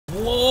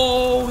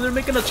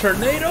making a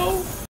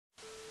tornado?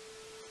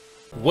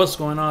 What's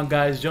going on,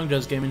 guys? Young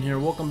Just Gaming here.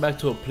 Welcome back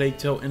to A Plague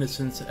Tale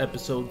Innocence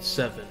episode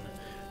 7.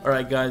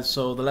 Alright guys,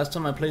 so the last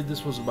time I played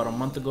this was about a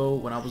month ago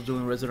when I was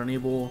doing Resident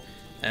Evil,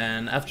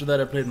 and after that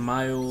I played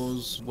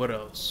Miles. What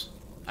else?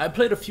 I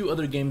played a few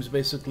other games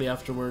basically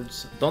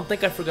afterwards. Don't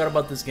think I forgot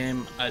about this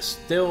game. I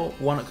still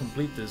want to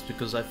complete this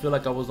because I feel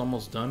like I was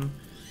almost done.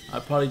 I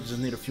probably just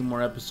need a few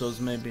more episodes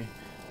maybe.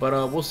 But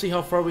we'll see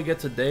how far we get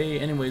today.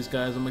 Anyways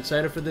guys, I'm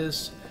excited for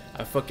this.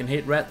 I fucking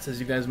hate rats,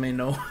 as you guys may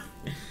know.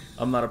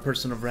 I'm not a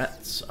person of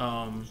rats.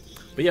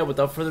 But yeah,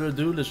 without further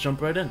ado, let's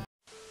jump right in.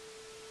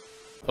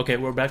 Okay,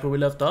 we're back where we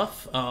left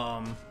off.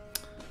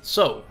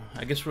 So,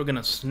 I guess we're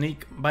gonna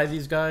sneak by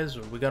these guys,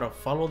 or we gotta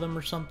follow them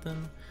or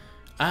something.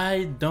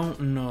 I don't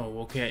know.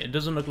 Okay, it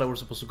doesn't look like we're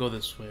supposed to go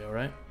this way,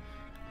 alright?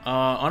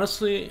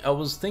 Honestly, I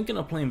was thinking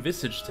of playing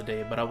Visage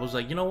today, but I was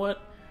like, you know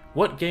what?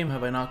 What game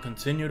have I not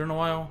continued in a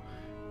while?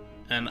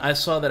 And I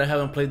saw that I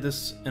haven't played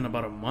this in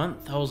about a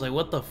month. I was like,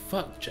 what the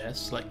fuck,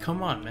 Jess? Like,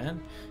 come on,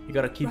 man. You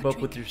gotta keep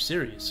up with your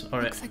series.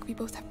 Alright. Looks like we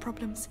both have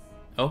problems.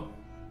 Oh?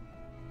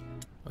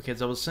 Okay,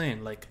 as I was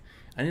saying, like,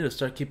 I need to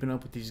start keeping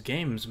up with these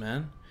games,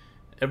 man.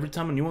 Every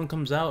time a new one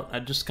comes out, I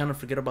just kind of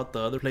forget about the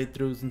other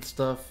playthroughs and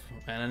stuff,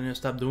 and I need to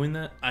stop doing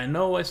that. I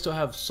know I still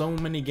have so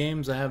many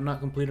games I have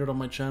not completed on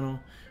my channel.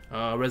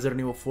 Resident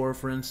Evil 4,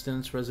 for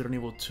instance, Resident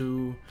Evil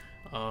 2,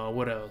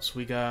 what else?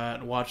 We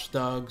got Watch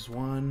Dogs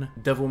 1,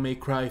 Devil May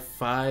Cry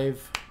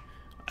 5.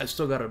 I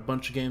still got a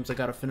bunch of games I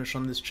gotta finish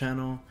on this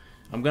channel.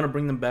 I'm gonna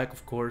bring them back,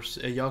 of course.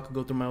 Y'all can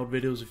go through my old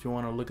videos if you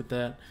want to look at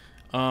that.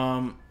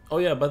 Oh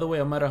yeah, by the way,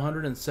 I'm at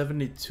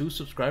 172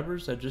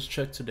 subscribers. I just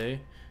checked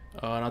today,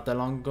 not that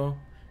long ago.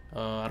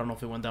 I don't know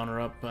if it went down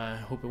or up. I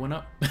hope it went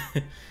up.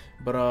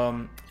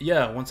 But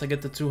yeah, once I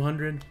get to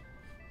 200,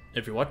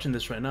 if you're watching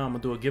this right now, I'm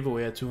gonna do a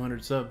giveaway at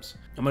 200 subs.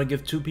 I'm gonna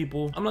give 2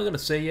 people. I'm not gonna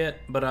say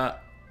yet, but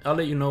I'll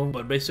let you know.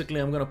 But basically,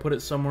 I'm gonna put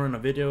it somewhere in a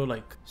video,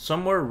 like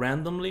somewhere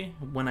randomly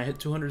when I hit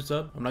 200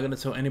 subs. I'm not gonna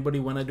tell anybody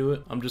when I do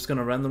it. I'm just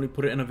gonna randomly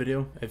put it in a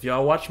video. If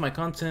y'all watch my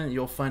content,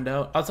 you'll find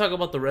out. I'll talk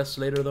about the rest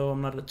later though.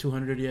 I'm not at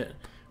 200 yet.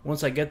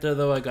 Once I get there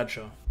though, I got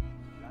y'all.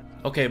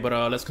 Okay, but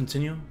let's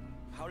continue.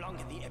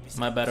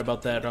 My bad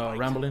about that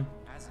rambling.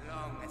 As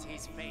long as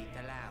his fate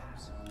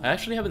allows. I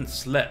actually haven't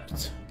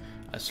slept.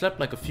 I slept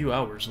like a few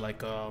hours.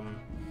 Like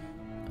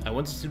I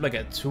went to sleep like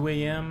at 2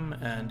 a.m.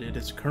 and it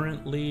is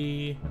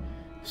currently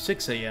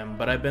 6 a.m.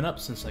 But I've been up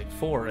since like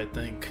 4, I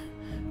think,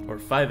 or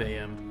 5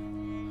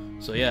 a.m.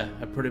 So yeah,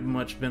 I've pretty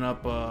much been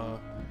up.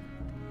 Well,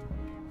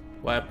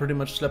 I pretty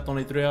much slept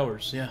only 3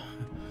 hours. Yeah,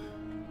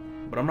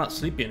 but I'm not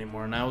sleepy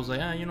anymore. And I was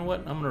like, you know what?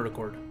 I'm gonna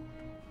record.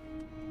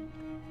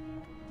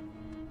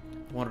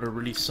 Wanted to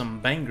release some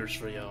bangers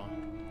for y'all.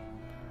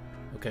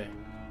 Okay.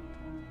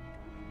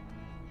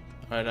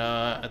 Alright,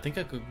 I think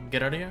I could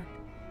get out of here.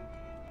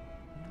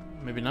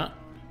 Maybe not.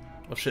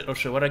 Oh shit, oh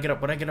shit, why'd I get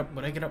up? Why'd I get up?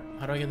 Why'd I get up?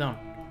 How do I get down?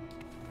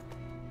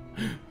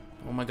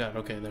 Oh my god,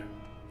 okay, there.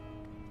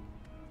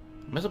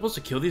 Am I supposed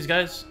to kill these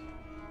guys?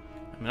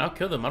 I mean, I'll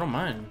kill them, I don't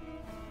mind.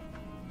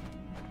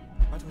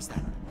 What was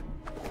that?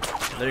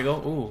 There you go,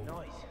 ooh.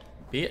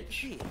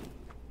 Bitch.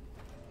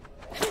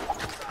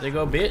 There you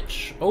go,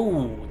 bitch.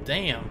 Oh,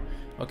 damn.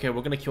 Okay,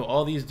 we're gonna kill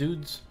all these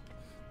dudes.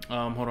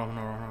 Hold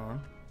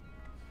on.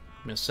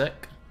 Give me a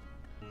sec.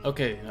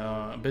 Okay,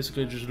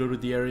 basically just looted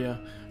the area.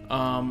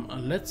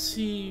 Let's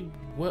see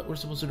what we're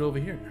supposed to do over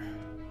here.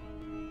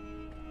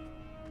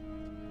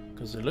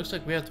 Because it looks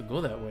like we have to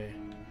go that way.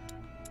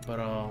 But,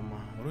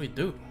 what do we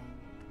do?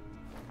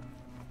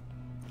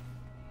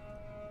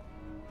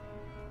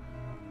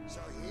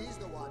 So he's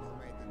the one who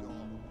made the door.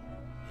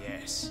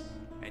 Yes,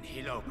 and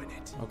he'll open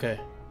it. Okay.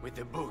 With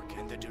the book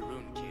and the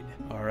Darun kid.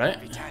 Alright.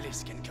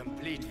 Vitalis can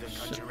complete the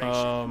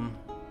conjuration.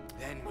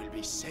 Then we'll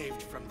be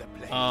saved from the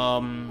plague.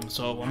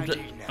 So I'm just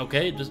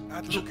okay. Just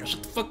shut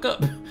the fuck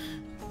up.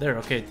 There.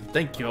 Okay.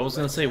 Thank you. I was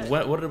gonna say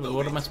what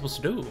am I supposed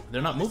to do?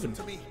 They're not moving.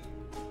 To me.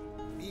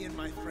 Me and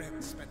my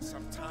friends spent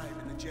some time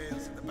in the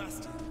jails of the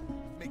Bastion,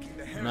 making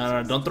the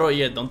No, don't throw it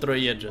yet. Don't throw it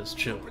yet. Just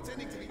chill.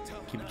 pretending to be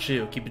tough. Keep it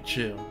chill. Keep it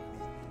chill.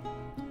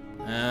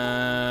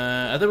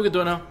 I think we can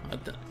do it now.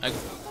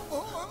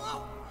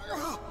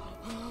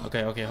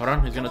 Okay, okay, hold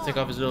on. He's gonna take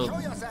off his little.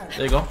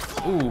 There you go.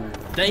 Ooh,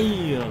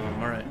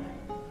 damn. All right.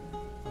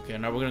 Okay,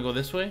 now we're gonna go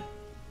this way.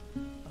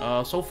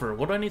 Sulfur.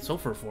 What do I need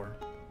sulfur for?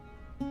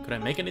 Could I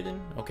make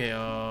anything? Okay.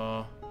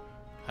 How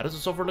does the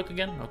sulfur look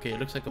again? Okay, it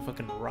looks like a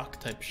fucking rock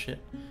type shit.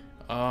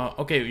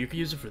 Okay, you can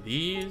use it for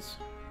these.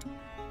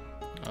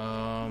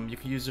 You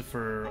can use it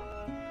for.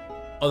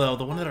 Oh,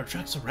 the one that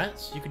attracts the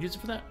rats. You could use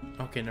it for that.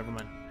 Okay, never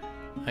mind.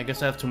 I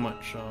guess I have too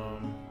much.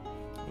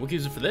 We can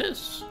use it for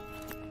this.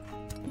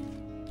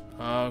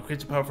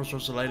 Creates a powerful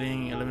source of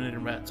lighting,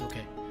 eliminating rats.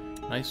 Okay,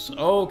 nice.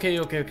 Oh, okay.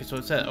 So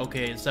it's that.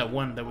 Okay, it's that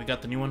one that we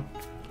got the new one.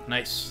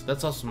 Nice.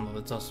 That's awesome though.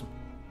 That's awesome.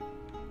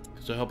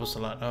 Cause it'll help us a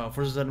lot.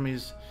 Forces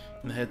enemies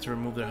in the head to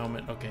remove their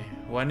helmet. Okay.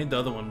 Well, I need the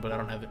other one, but I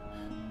don't have it.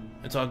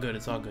 It's all good.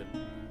 It's all good.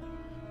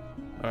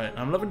 All right.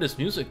 I'm loving this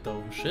music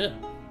though. Shit.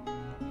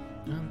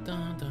 Dun,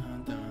 dun,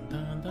 dun, dun,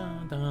 dun,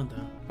 dun, dun,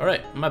 dun.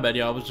 Alright, my bad,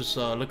 y'all. I was just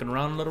looking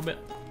around a little bit.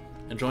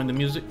 enjoying the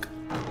music.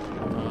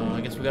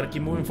 I guess we gotta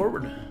keep moving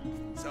forward.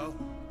 So,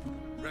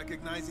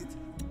 recognize it?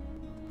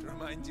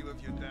 Remind you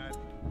of your dad.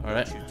 All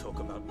right. You talk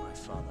about my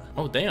father.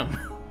 Oh damn.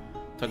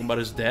 Talking about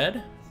his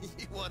dad?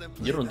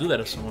 You don't do that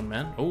to someone,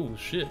 man. Oh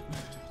shit.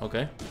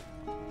 Okay.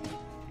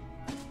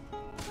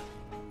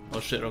 Oh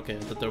shit. Okay. I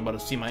thought they were about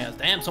to see my ass.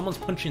 Damn, someone's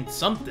punching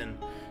something.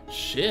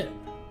 Shit.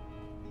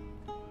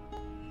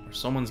 Or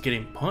someone's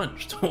getting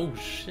punched. Oh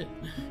shit.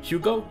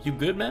 Hugo, you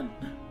good, man?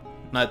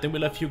 Nah, I think we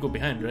left Hugo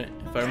behind, right?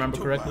 If I remember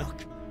correctly.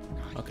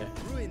 Okay.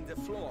 Ruin the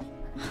floor.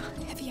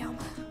 Heavy armor.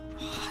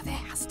 Oh, there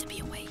has to be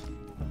a way.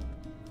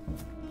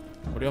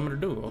 What do you want me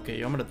to do? Okay,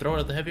 you want me to throw it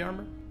at the heavy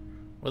armor?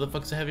 Where the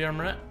fuck's the heavy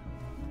armor at?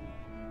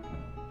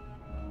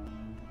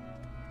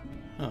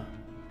 Huh.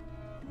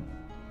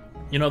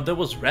 You know, if there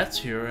was rats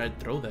here, I'd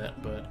throw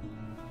that, but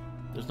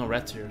there's no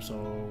rats here, so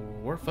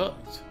we're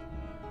fucked.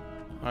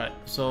 Alright,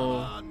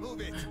 so...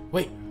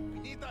 Wait. We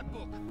need that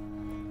book.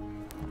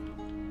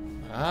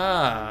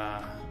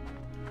 Ah.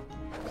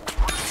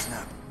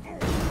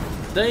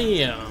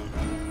 Damn.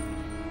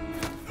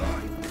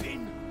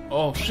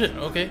 Oh shit,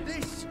 okay.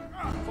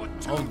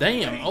 Oh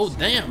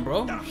damn,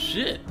 bro.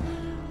 Shit.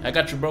 I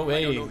got you, bro.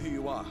 I don't Hey. know who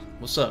you are,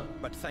 What's up?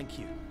 but thank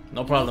you.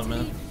 No problem,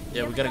 man.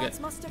 Yeah, we gotta get.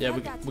 Yeah,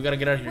 we gotta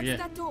get out of here. What's Yeah.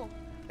 that door?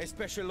 A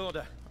special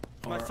order.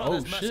 My Oh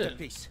father's shit.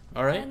 masterpiece.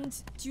 All right. And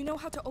do you know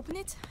how to open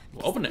it?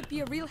 Well, open That would it. be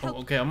a real Oh, help.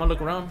 okay, I'm gonna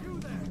look around.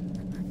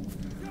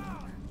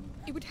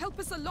 It would help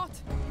us a lot.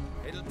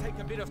 It'll take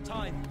a bit of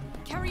time.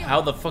 Carry on.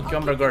 How the fuck you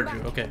want me to guard I'll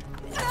you? keep Okay.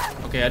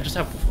 Okay, I just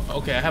have.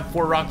 Okay, I have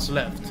 4 rocks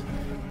left.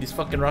 These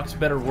fucking rocks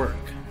better work.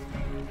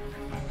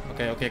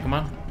 Okay, okay, come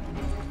on.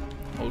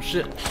 Oh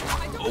shit.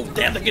 Oh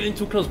damn, they're getting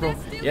too close, bro.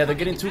 Yeah, they're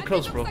getting too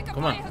close, bro.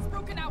 Come on.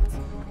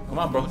 Come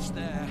on, bro.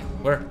 There.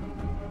 Where?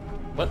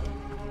 What?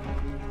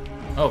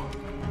 Oh.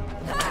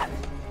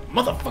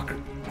 Motherfucker.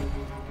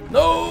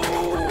 No!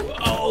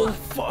 Oh,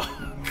 fuck.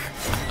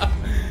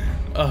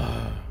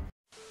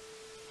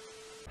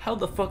 How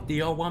the fuck do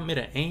y'all want me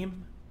to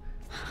aim?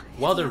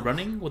 While they're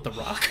running with the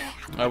rock?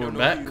 Alright, we're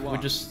back. We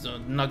just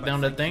knocked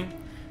down that thing.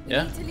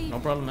 Yeah, no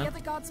problem, The man. other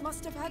guards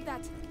must have heard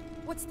that.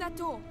 What's that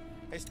door?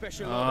 A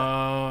special order.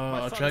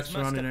 My A track father's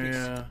surrounding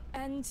masterpiece. area.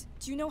 And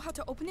do you know how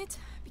to open it?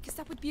 Because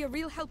that would be a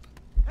real help.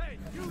 Hey,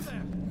 you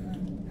there!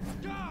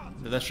 Guard!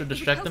 That should It would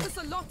distract help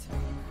them. us a lot.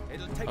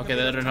 It'll take Okay, a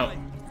that bit didn't of help.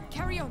 time.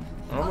 Carry on.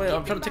 Oh, wait,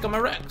 I'm trying to take out my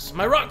rocks.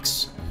 My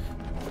rocks!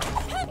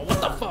 Oh, what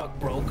the fuck,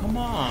 bro? Come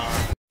on.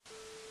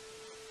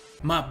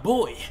 My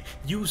boy,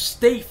 you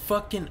stay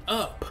fucking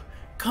up.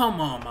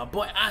 Come on, my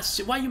boy. I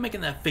see. Why are you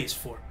making that face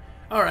for?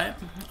 Alright,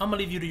 I'm gonna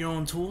leave you to your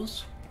own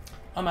tools.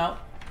 I'm out.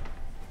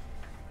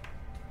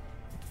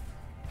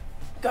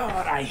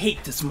 God, I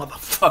hate this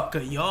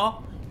motherfucker,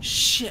 y'all.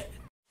 Shit.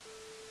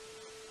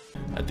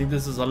 I think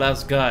this is the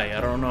last guy.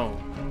 I don't know.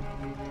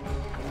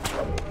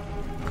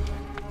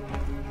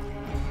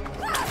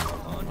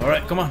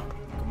 Alright, come on.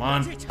 Come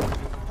on.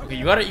 Okay,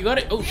 you got it, you got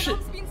it. Oh shit.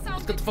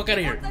 Let's get the fuck out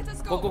of here.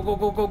 Go, go, go,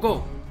 go, go,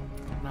 go.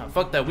 Nah,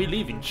 fuck that. We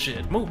leaving.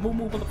 Shit. Move, move,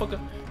 move, motherfucker.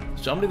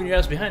 So I'm leaving your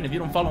ass behind if you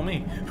don't follow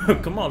me.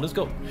 Come on, let's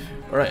go.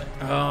 Alright,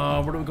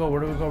 where do we go? Where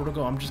do we go? Where do we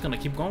go? I'm just gonna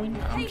keep going.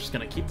 I'm just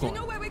gonna keep Do you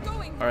going. know where we're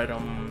going? Alright,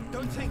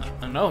 Don't think.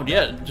 no,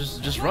 yeah,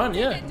 just run,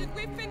 yeah.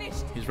 We're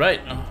finished. He's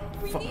right.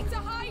 We Fuck. need to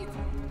hide.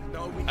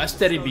 No, we need I to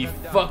steady slow be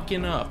them down.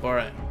 fucking up.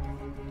 Alright.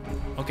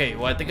 Okay,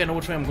 well, I think I know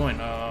which way I'm going.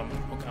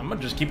 Okay, I'm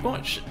gonna just keep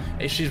going. Shit.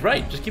 Hey, she's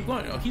right. Just keep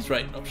going. Oh, he's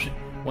right. Oh, shit.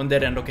 One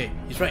dead end. Okay,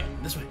 he's right.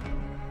 This way.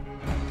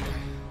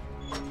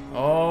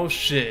 Oh,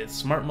 shit.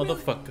 Smart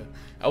motherfucker.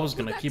 I was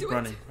gonna that keep do it?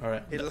 running.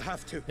 Alright. It'll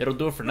have to. It'll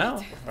do it for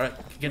now. Alright,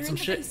 We're get some in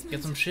the shit. basement.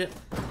 Get some shit.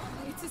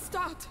 It's a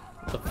start.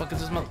 What the fuck is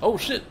this mother? Oh,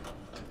 shit.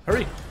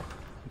 Hurry.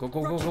 Go,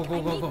 go, go, go, go, I go,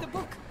 need go. the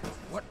book.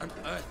 What on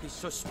earth is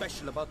so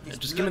special about this?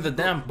 Just give me the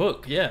bloody damn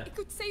book. Yeah. It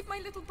could save my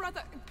little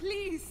brother.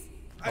 Please.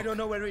 book? I don't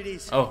know where it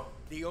is. Oh.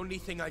 The only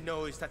thing I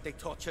know is that they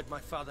tortured my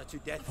father to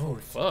death Oh, for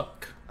it,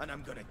 fuck. and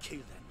I'm gonna kill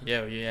them.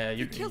 Yeah, yeah.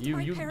 You killed you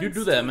my you parents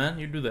do that, too. man.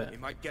 You do that. We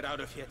might get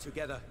out of here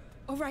together.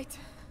 All right.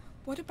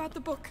 What about the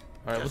book?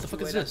 All right. What the Just fuck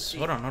you is wait and this? see.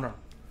 Hold on, hold on.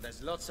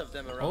 There's lots of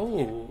them around here.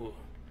 Oh,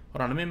 hold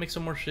on. Let me make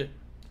some more shit.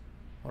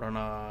 Hold on.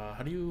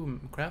 How do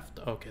you craft?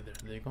 Okay,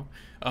 there you go.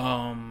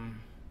 Huh.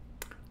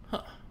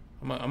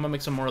 I'm gonna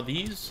make some more of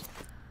these.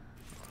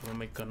 I'm gonna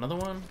make another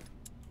one.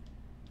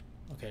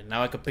 Okay,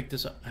 now I can pick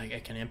this up. I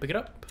can't even pick it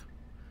up.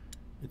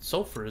 It's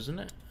sulfur, isn't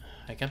it?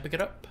 I can't pick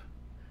it up.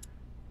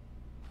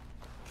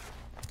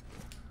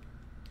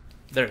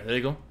 There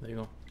you go. There you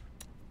go.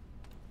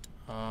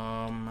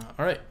 All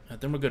right. I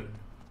think we're good.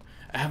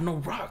 I have no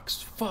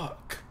rocks.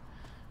 Fuck.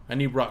 I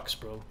need rocks,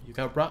 bro. You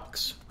got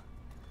rocks?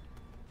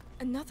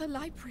 Another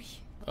library.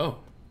 Oh,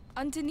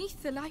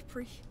 Underneath the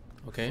library.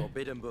 okay.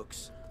 Forbidden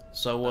books.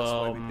 So, That's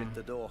why we built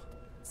the door.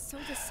 So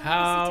the Soul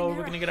How City are we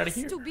Mirror gonna get out of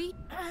has here? To be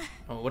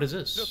oh, what is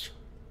this? Look,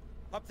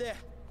 up there.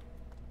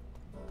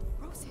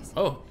 roses.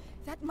 Oh,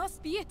 That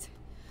must be it.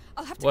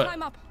 I'll have to What?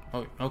 climb up.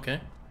 oh, okay.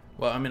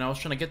 Well, I mean, I was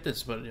trying to get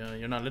this, but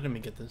you're not letting me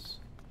get this.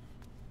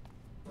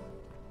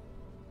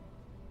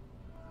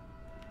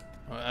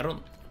 I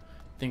don't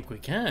think we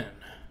can.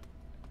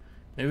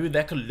 Maybe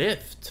that could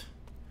lift.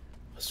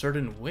 a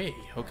certain way.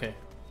 Okay.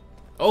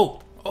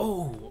 Oh,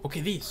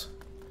 okay, these.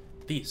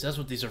 That's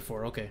what these are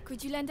for. Okay.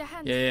 Could you lend a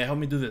hand? Yeah, help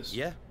me do this.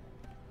 Yeah?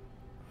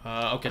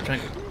 Okay,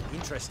 triangle.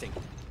 Interesting.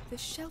 The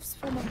shelves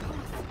form a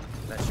path.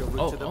 That's your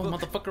route to the book.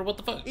 Motherfucker, what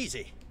the fuck?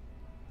 Easy.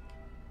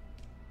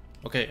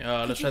 Okay, Could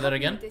let's you try that help me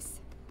again. with this?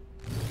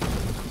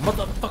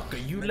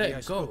 Motherfucker, you Maybe I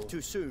let go. spoke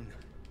too soon.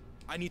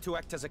 I need to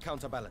act as a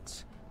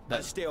counterbalance. That-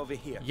 I'll stay over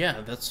here.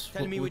 Yeah, that's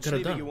Tell what me we which could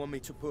have lever done. you want me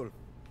to pull.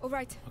 All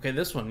right. Okay,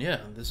 this one, yeah.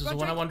 This is the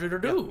one I Roderick?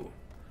 wanted to do.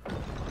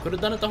 Could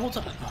have done it the whole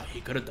time. Oh, he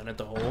could have done it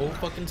the whole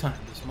fucking time.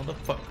 This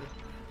motherfucker.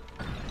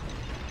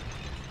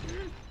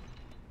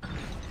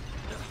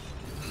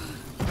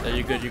 Yeah,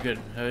 you're good, you're good.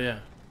 Hell yeah.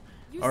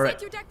 You All said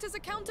right. you'd act as a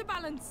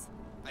counterbalance.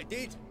 I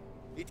did.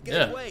 It gave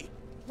Yeah. way.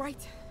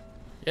 Right.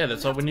 Yeah,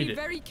 that's We'll all have we to be needed.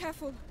 very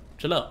careful.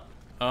 Chill out.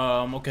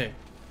 Okay.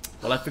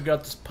 While I figure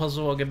out this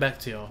puzzle, I'll get back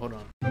to y'all. Hold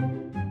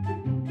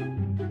on.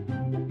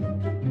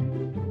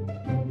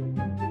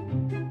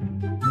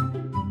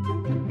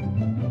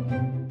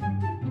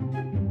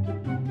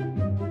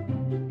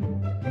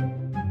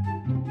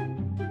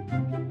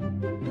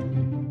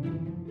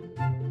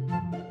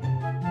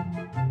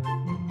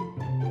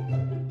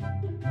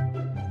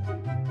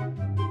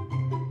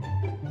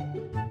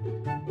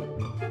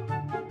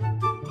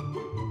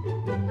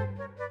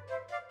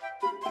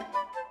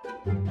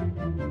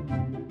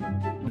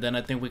 Then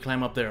I think we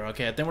climb up there.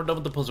 Okay, I think we're done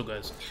with the puzzle,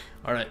 guys.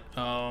 All right.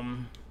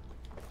 Hold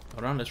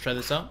on. Let's try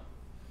this out.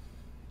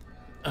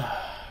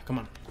 Come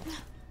on.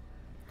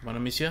 Come on,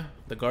 Amicia.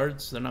 The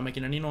guards, they're not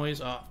making any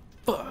noise. Ah,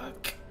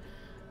 fuck.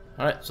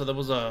 All right. So there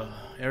was a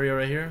area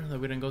right here that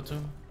we didn't go to.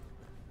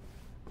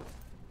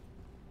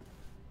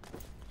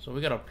 So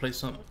we gotta place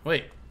some.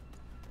 Wait,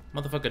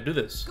 motherfucker, do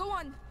this. Go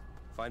on.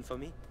 Fine for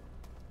me?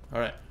 All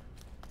right.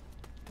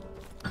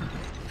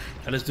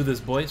 Let's do this,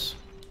 boys.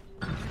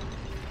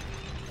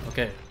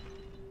 Okay.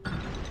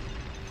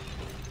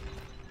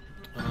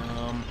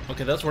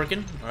 Okay, that's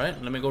working. All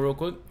right, let me go real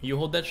quick. You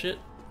hold that shit.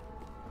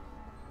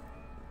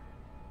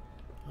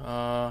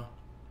 No,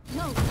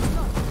 no.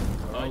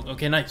 Oh,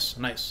 okay, nice.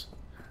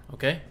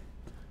 Okay.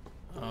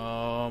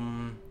 Huh.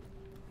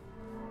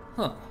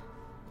 Alright,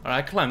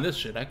 I climbed this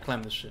shit.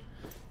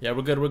 Yeah,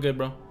 we're good,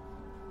 bro.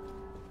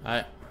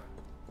 Alright.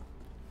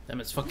 Damn,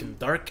 it's fucking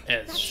dark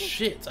as That's it.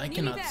 shit. I Nearly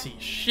cannot there. see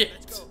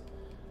shit.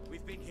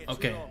 We've been here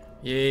Okay. too long.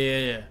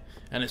 Yeah.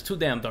 And it's too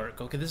damn dark.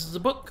 Okay, this is a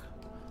book.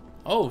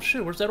 Oh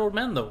shit, where's that old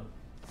man though?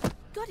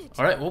 Got it.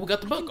 Alright, well, we got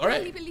the I book. can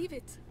Alright. barely believe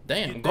it.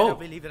 Damn, You'd better go.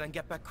 believe it and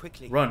get back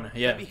quickly. Run,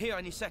 yeah. I'll be here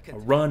any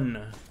second.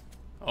 Run.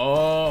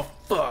 Oh,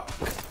 fuck.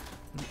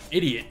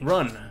 Idiot,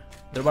 run.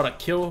 They're about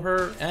to kill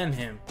her and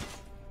him.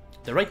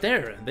 They're right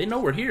there. They know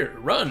we're here.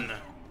 Run.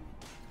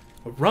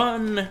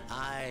 Run.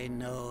 I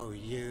know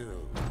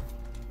you,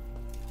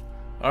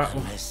 Alright,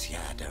 Monsieur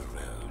de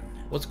Rune.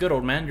 what's good,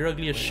 old man? You're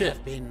ugly as We shit.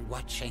 have been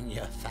watching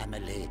your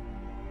family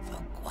for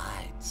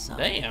quite some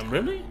Damn,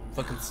 really?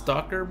 Fucking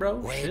stalker,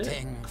 bro? Shit.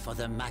 waiting for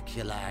the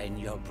macula in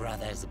your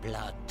brother's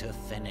blood to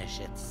finish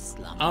its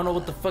slumber. I don't know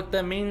what the fuck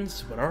that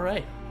means, but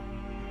alright.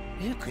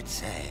 You could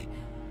say,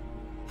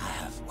 I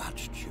have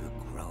watched you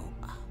grow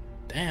up.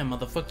 Damn,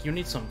 motherfucker, you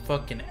need some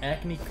fucking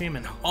acne cream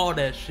and all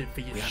that shit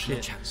for your We have shit.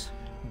 no chance.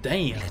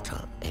 Damn.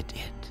 Little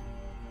idiot.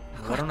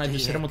 Why don't I What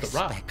just do hit him you with a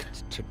rock?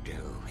 expect to do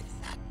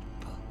with that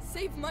book?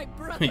 Save my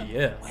brother.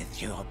 Yeah.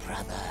 With your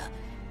brother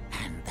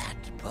and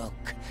that book,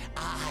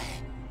 I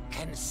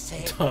can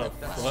save The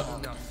the fuck?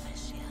 world,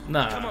 monsieur.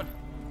 Nah. Come on,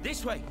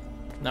 this way.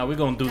 Nah, we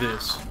gonna do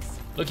this.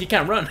 Look, he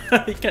can't run.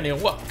 He can't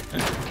even walk.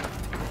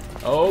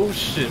 Oh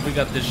shit, we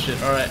got this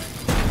shit. Alright.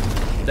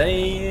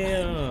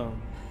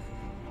 Damn.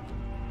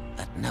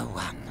 But no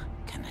one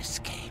can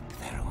escape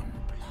their own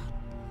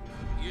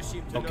blood. You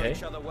seem to know Okay.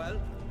 each other well.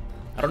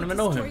 I don't even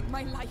know him. Destroyed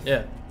my life.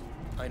 Yeah.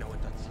 I know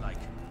what that's like.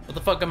 What the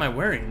fuck am I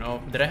wearing?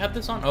 Oh, did I have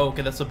this on? Oh,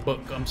 okay, that's a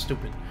book. I'm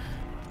stupid.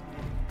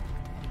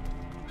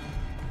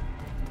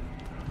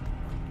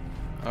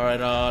 Alright,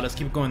 let's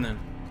keep going then.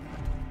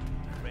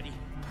 Ready?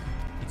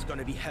 It's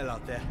gonna be hell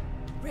out there.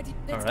 Ready?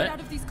 Let's Alright. get out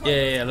of these Yeah,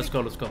 corridors. yeah, let's go,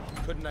 let's go.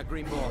 Couldn't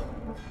agree more.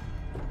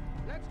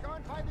 Let's go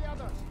and find the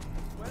others.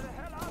 Where the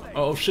hell are they?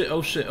 Oh shit,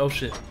 oh shit, oh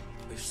shit.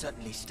 We've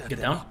certainly stuck Get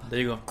them down. up. There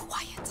you go.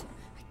 Quiet.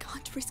 I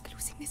can't risk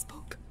losing this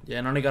book. Yeah,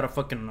 and I only got a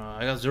fucking,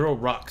 I got 0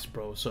 rocks,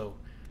 bro, so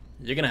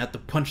you're gonna have to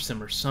punch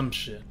them or some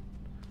shit.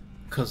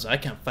 Cause I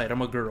can't fight,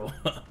 I'm a girl.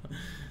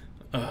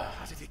 How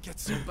did it get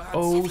so bad?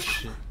 Oh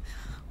shit.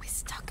 We're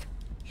stuck.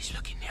 He's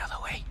looking the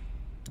other way.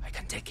 I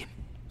can take him.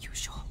 You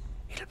sure?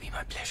 It'll be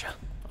my pleasure.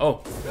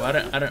 Oh, well, I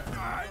don't.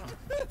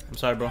 I'm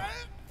sorry, bro.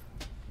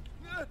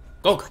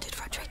 Go, Got it,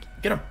 Roderick.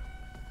 get him.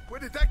 Where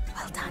did that?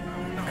 Well done.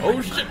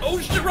 Oh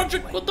shit,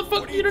 Roderick, what the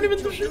fuck? You didn't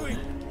even do shit.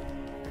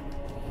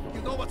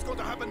 You know what's going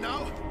to happen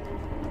now?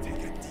 Take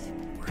a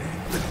deep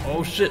breath.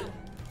 Oh shit.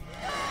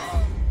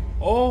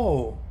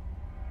 Oh.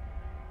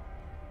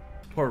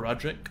 Poor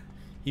Roderick.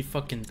 He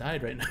fucking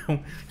died right now.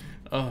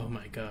 Oh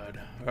my god.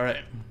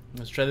 Alright,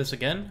 let's try this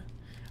again.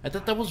 I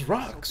thought that was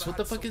rocks. What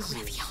the fuck is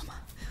this? Yama.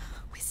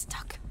 We're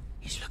stuck.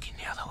 He's looking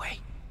the other way.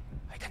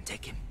 I can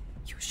take him.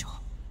 You sure?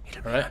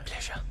 It'll be Alright. my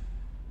pleasure.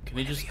 Can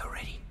we just... Whenever you're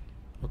ready.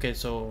 Okay,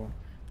 so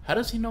how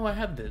does he know I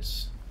have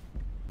this?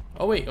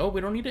 Oh wait, oh,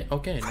 we don't need it?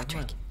 Okay, never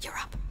mind. You're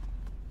up.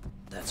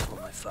 That's for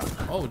my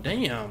father. Oh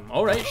damn.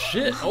 Alright,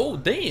 shit. Oh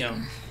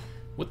damn.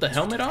 With the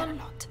helmet on?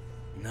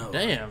 No.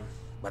 Damn.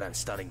 But I'm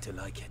starting to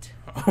like it.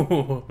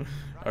 Oh,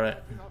 alright.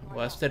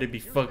 Well, I said he'd be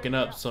fucking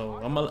up, so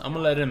I'm gonna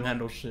let him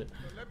handle shit.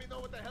 Let me know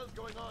what the hell's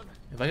going on.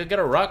 If I could get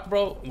a rock,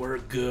 bro, we're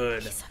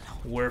good.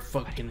 We're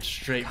fucking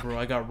straight, bro.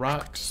 I got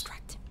rocks.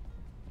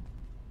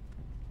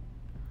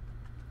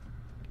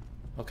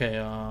 Okay,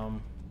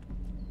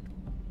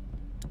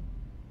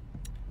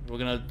 we're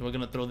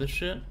gonna throw this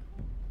shit.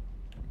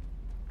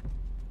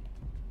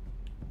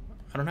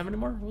 I don't have any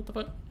more? What the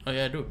fuck? Oh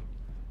yeah, I do.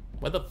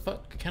 Why the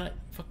fuck can't I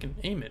fucking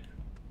aim it?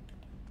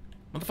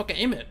 Motherfucker,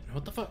 aim it!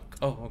 What the fuck?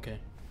 Oh, okay.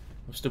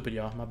 I'm stupid,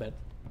 y'all. My bad.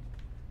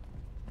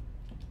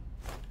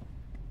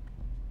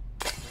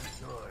 That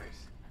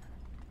noise.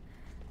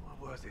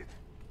 What was it?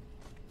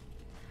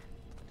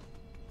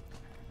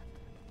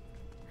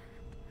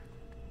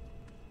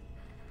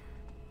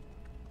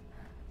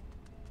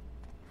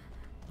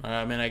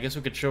 Alright, man, I guess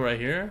we could chill right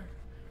here.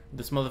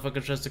 This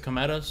motherfucker tries to come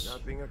at us.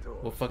 Nothing at all.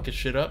 We'll fuck his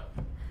shit up.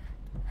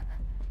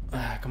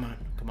 Ah, come on.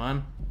 Come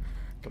on.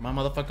 Come on,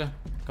 motherfucker.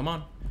 Come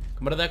on.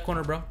 Come out of that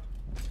corner, bro.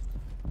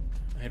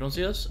 You don't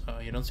see us? Oh,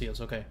 you don't see us.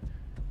 Okay.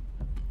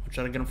 I'll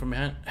try to get him from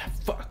behind. Ah,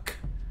 fuck.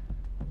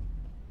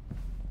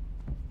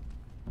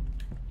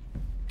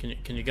 Can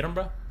you get him,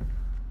 bro?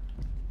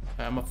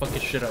 I'm gonna fuck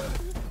his shit up.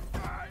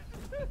 Alright,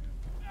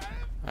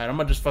 I'm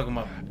gonna just fuck him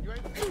up.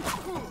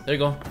 There you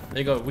go. There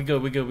you go. We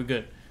good. We good. We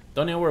good.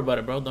 Don't even worry about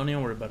it, bro. Don't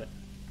even worry about it.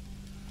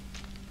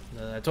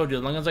 I told you,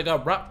 as long as I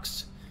got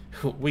rocks,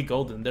 we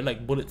golden. They're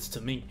like bullets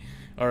to me.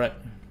 Alright.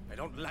 I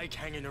don't like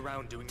hanging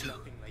around doing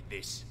nothing like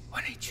this.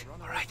 One each,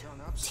 alright?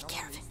 Take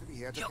care of it.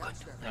 You're good.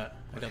 Alright,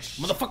 I got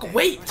motherfucker,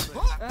 wait!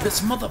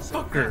 This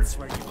motherfucker!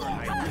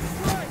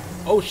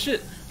 Oh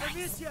shit!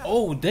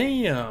 Oh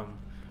damn!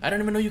 I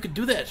didn't even know you could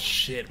do that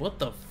shit. What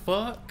the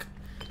fuck?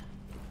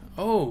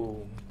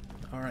 Oh.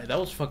 Alright, that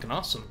was fucking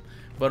awesome.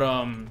 But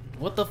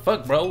what the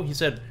fuck, bro? He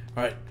said,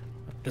 alright,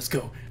 let's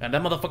go. And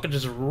that motherfucker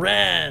just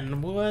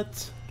ran.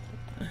 What?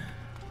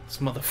 This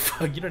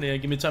motherfucker, you don't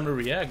even give me time to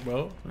react,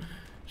 bro.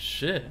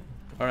 Shit.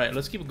 Alright,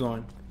 let's keep it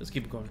going. Let's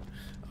keep it going.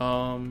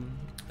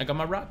 I got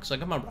my rocks. I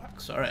got my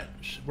rocks. Alright,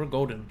 we're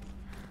golden.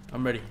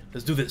 I'm ready.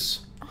 Let's do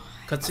this.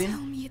 Cutscene? Tell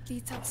me it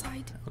leads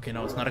outside. Okay,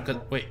 no, it's not a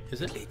cut. Wait,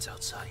 is it? It's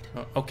outside.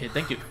 Oh, okay,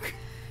 thank you.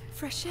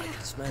 Fresh air.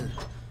 Smell.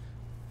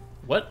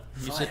 What?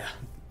 You Fire. said?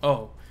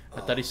 Oh,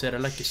 I thought he said I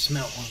like your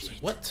smell. I was like,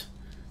 what?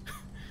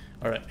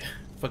 Alright,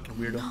 fucking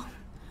weirdo. No.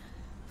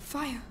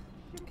 Fire.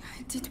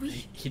 Did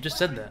we? He just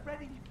said that.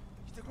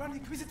 Is the Grand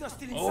Inquisitor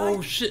still inside?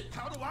 Oh shit.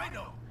 How do I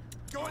know?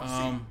 Go and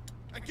see.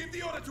 And give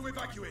the order to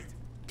evacuate.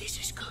 This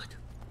is good.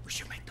 We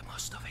should make the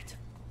most of it.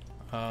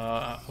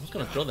 I was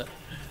gonna throw that.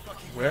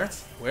 Where?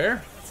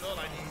 Where? That's all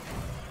I need.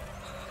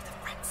 The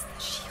rats, the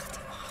shield.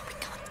 Oh, we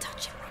can't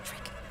touch it,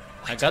 Roderick.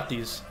 I got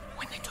these.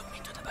 When they took me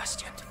to the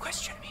Bastion to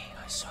question me,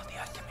 I saw the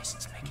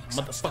alchemists making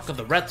some stuff Motherfucker,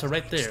 the rats are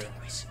right there.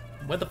 extinguish.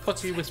 Why the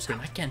fuck are you whispering?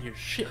 I can't hear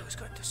shit. I was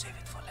going to save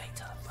it for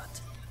later,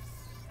 but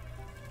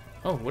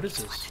Oh, what is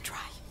Worth this? a try.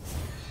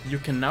 You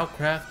can now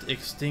craft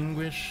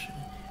extinguish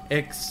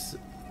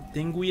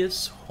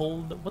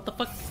hold. What the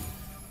fuck?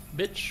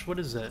 Bitch, what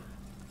is that?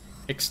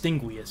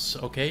 Extinguish,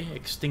 okay?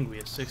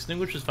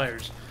 Extinguishes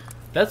fires.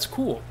 That's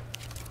cool.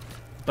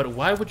 But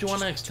why would you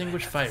want to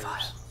extinguish fires?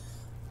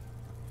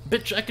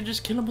 Bitch, I could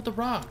just kill him with a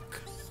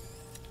rock.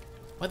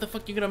 Why the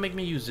fuck you gonna make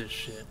me use this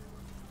shit?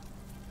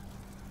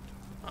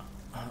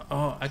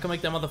 Oh, I can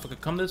make that motherfucker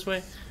come this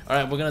way?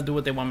 Alright, we're gonna do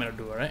what they want me to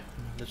do, alright?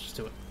 Let's just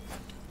do it.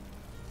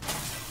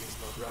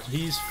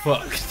 He's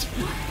fucked.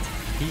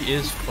 He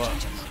is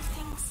fucked.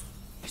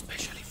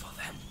 especially for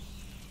them.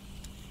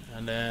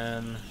 And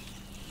then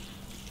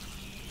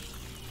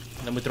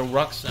we throw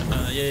rocks.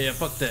 Yeah,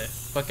 fuck that.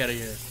 Fuck out of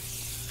here.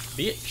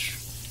 Bitch.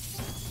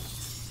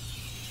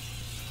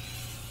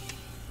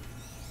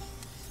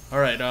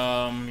 Alright,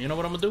 you know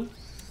what I'm gonna do?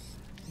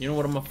 You know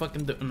what I'm gonna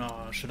fucking do?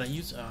 No, should I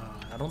use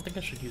I don't think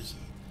I should use it.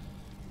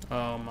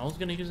 I was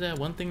gonna use that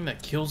one thing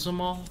that kills them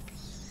all,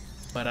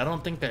 but I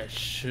don't think I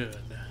should.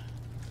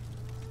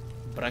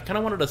 But I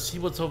kinda wanted to see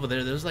what's over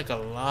there. There's like a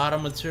lot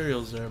of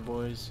materials there,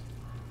 boys.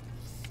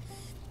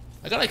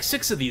 I got like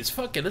 6 of these.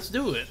 Fuck it, let's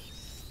do it.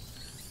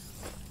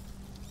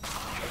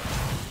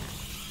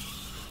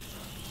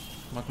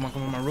 Come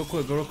on, real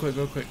quick, real quick.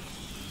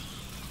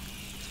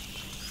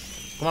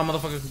 Come on,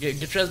 motherfucker,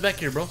 get your ass back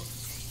here, bro.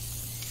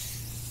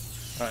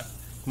 Alright,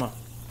 come on.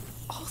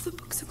 All the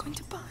books are going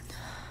to burn.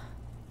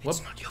 What?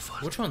 It's not your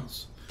fault. Which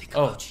ones? Think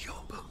Oh, about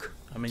your book.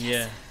 I mean,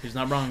 yeah, he's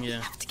not wrong, We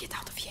yeah. have to get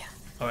out of here.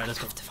 Alright, let's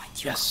I go. have to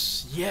find you.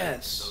 Yes.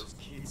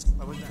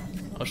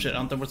 Oh shit, I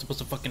don't think we're supposed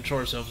to fucking show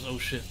ourselves. Oh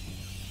shit.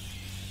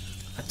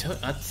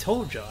 I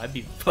told y'all I'd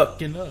be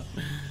fucking up.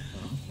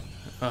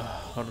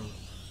 Hold on.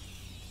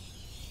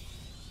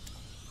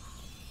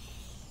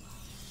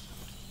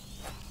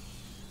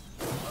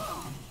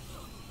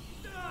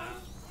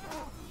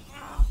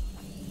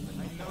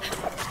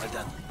 Well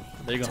done.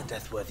 There you It's go. a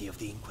death worthy of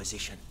the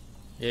Inquisition.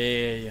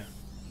 Yeah.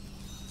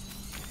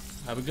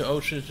 How we go? Oh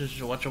shit, shit,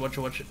 shit. Watch it, watch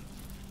it, watch it.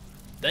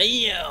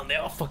 Damn, they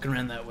all fucking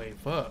ran that way.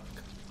 Fuck.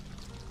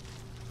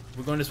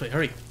 We're going this way.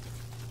 Hurry.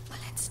 Well,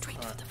 let's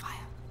straight for the fire.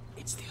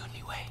 It's the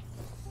only way.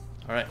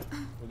 Alright,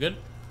 we're good?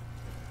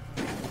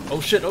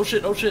 Oh shit, oh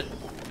shit, oh shit.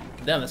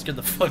 Damn, that scared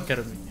the fuck out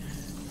of me.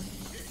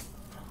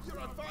 You're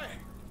on fire!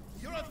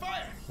 You're on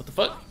fire! What the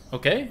fuck?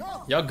 Okay.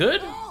 Y'all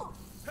good?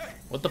 Hey,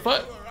 What the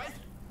fuck? you alright?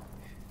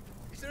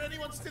 Is there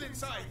anyone still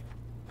inside?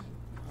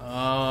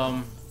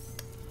 I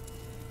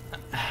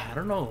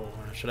don't know.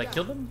 Should I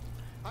kill them?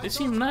 They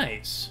seem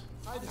nice.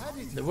 I'd had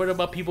it. They're worried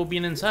about people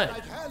being inside.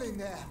 Like hell in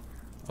there.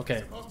 Okay.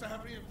 Supposed to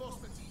have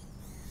reinforcements.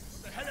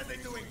 What the hell are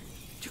they doing?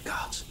 2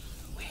 guards.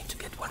 We need to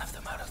get one of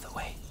them out of the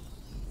way.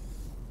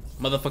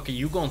 Motherfucker,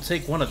 you gonna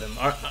take one of them.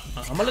 Alright,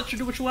 I'm gonna let you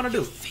do what you wanna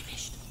do.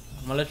 Finished.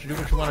 I'm gonna let you do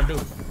what you wanna do.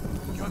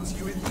 Got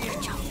you in the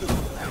edge.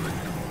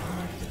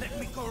 Let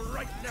me go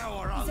right now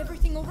or I'll Is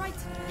everything all right?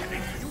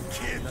 you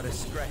kid. Not a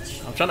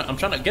scratch. I'm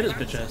trying to get his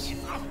bitch ass.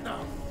 Up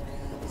now.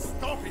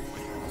 Stop it.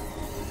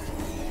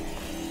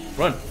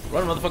 Run,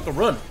 run, motherfucker,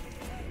 run.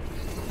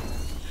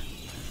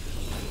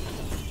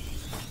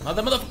 Oh,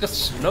 that motherfucker's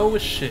slow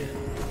as shit.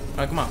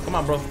 Alright, come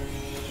on, bro.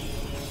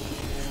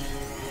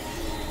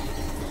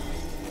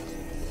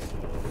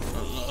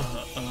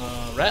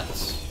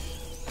 Rats.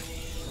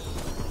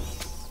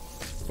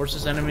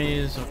 Forces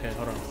enemies. Okay,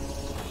 hold on.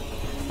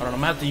 I'm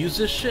gonna have to use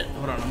this shit.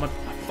 Hold on,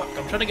 fuck,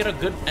 I'm trying to get a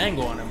good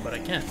angle on him, but I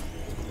can't.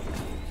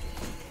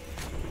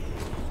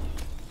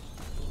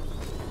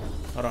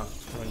 Hold on,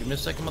 give me a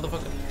second,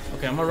 motherfucker.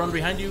 Okay, I'm gonna run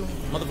behind you.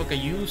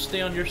 Motherfucker, you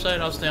stay on your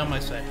side, I'll stay on my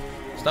side.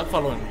 Stop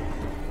following me.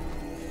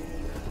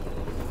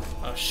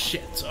 Oh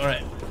shit,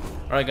 alright.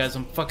 Alright guys,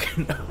 I'm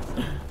fucking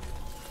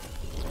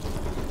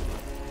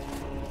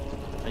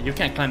You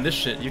can't climb this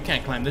shit. You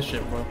can't climb this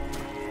shit, bro.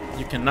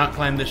 You cannot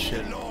climb this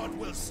shit. Lord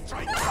will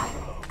strike.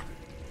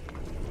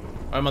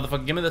 Alright,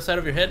 motherfucker, give me the side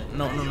of your head.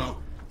 No.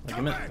 Give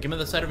me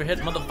the side of your head,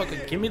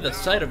 motherfucker. Give me the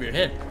side of your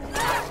head.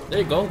 There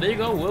you go, there you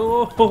go.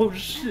 Whoa,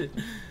 shit.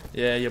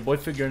 Yeah, your boy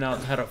figuring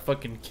out how to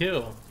fucking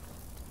kill.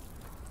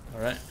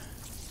 Alright.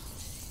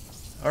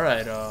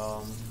 Alright,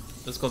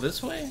 let's go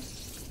this way?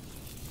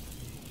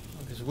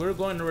 Okay, so we're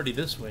going already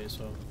this way,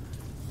 so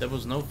there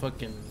was no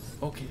fucking...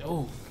 Okay,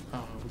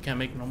 we can't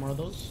make no more of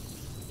those?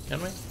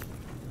 Can we?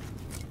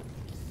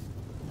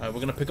 Alright, we're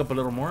gonna pick up a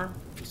little more,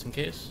 just in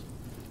case.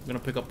 We're gonna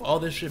pick up all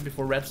this shit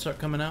before rats start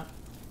coming out.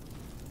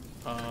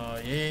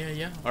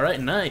 Yeah.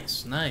 Alright,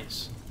 nice.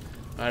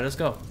 Alright, let's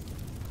go.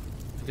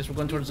 I guess we're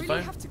going towards the fire.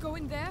 We have to go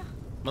in there.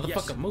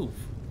 Motherfucker, Yes. move.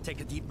 Take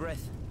a deep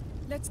breath.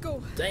 Let's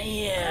go.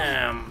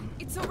 Damn!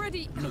 It's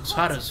already Looks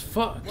hot as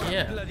fuck,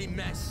 yeah. Bloody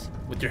mess.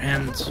 With your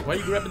hands. Why are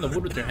you grabbing the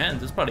wood with your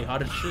hands? It's probably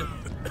hot as shit.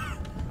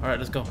 Alright,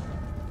 let's go.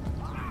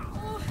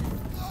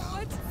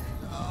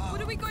 Oh,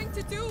 what are we going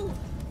to do?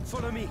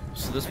 Follow me.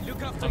 So this...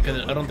 Look after Okay,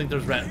 your I don't think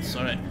there's rats.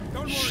 Alright.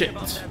 Don't worry Shit.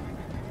 about them.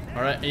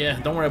 Alright, yeah,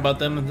 don't worry about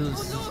them.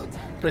 This Oh, no.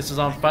 place is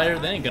on fire.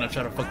 They ain't gonna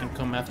try to fucking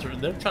come after...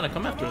 They're trying to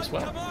come after us.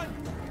 Come Wow. on.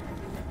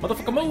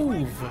 Motherfucker,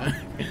 move!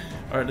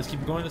 Alright, let's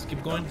keep going.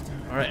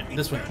 Alright,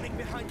 this way. Turning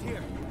behind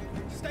here.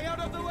 Stay out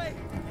of the way.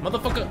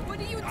 Motherfucker! What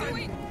are you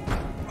doing?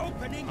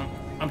 Opening.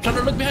 I'm trying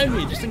to look behind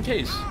me, just in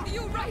case. Are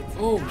you right?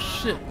 Oh,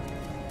 shit.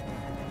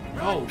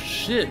 Oh,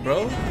 shit,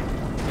 bro.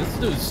 This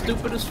dude's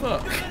stupid as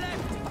fuck.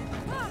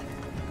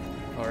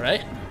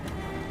 Alright.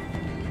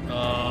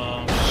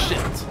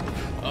 Shit.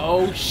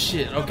 Oh,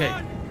 shit. Okay.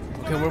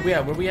 Okay, where we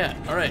at?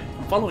 Alright,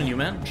 I'm following you,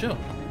 man. Chill.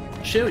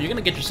 You're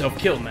gonna get yourself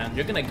killed, man.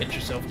 You're gonna get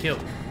yourself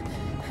killed.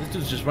 This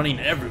dude's just running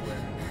everywhere.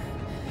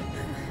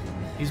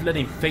 He's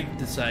letting fate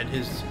decide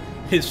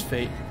his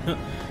fate.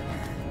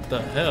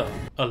 The hell?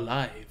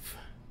 Alive.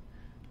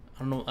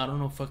 I don't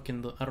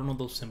know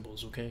those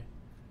symbols, okay?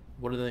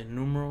 What are they?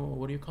 Numeral?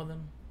 What do you call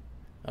them?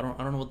 I don't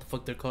know what the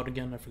fuck they're called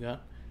again. I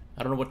forgot.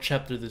 I don't know what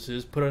chapter this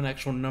is. Put an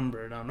actual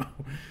number. I don't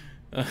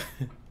know.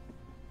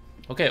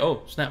 Okay.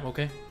 Oh, snap.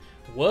 Okay.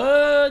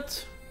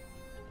 What?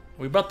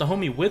 We brought the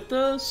homie with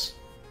us?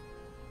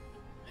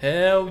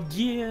 Hell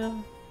yeah.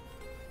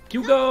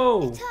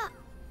 Hugo!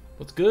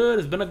 What's good?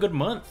 It's been a good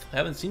month. I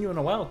haven't seen you in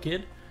a while,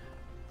 kid.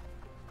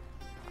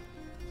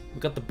 We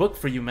got the book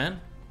for you,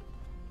 man.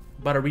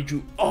 About to read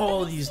you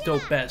all these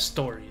dope ass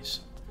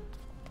stories.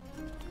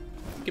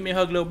 Give me a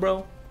hug, little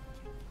bro.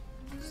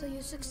 So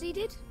you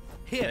succeeded?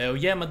 Hell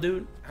yeah, my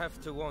dude. Have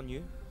to warn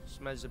you.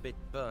 Smells a bit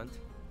burnt.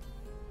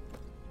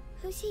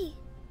 Who's he?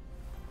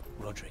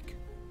 Roderick.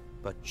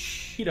 But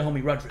shh. He the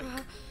homie Roderick.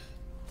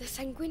 The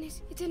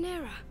Sanguinis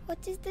Itinera.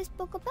 What is this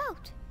book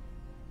about?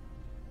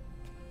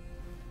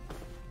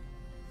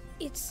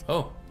 It's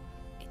Oh,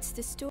 It's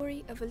the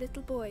story of a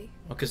little boy.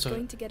 okay, so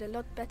Going to get a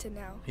lot better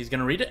now. he's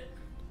gonna read it?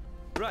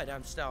 Right,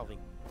 I'm starving.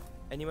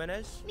 Anyone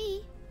else?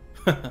 me.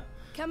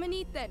 Come and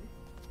eat then.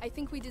 I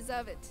think we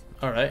deserve it.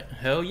 Alright,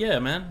 hell yeah,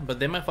 man. But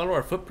they might follow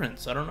our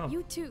footprints. I don't know.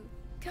 You too.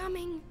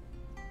 Coming.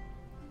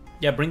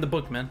 Yeah, bring the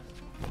book, man.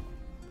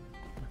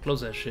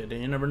 Close that shit.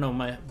 You never know,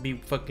 might be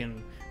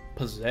fucking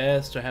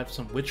possessed or have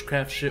some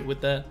witchcraft shit with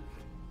that.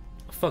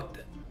 Fuck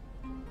that.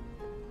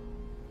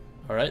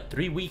 Alright,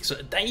 3 weeks.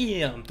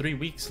 Damn, 3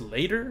 weeks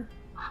later?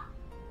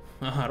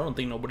 I don't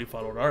think nobody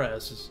followed our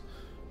asses.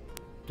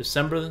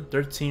 December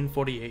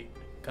 1348.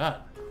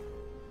 God.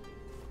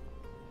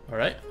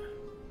 Alright.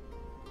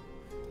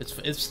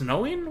 It's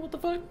snowing? What the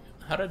fuck?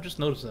 How did I just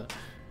notice that?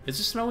 Is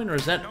it snowing or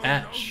is that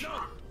ash?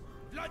 No.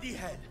 Bloody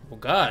hell. Oh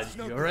God,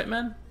 No you alright,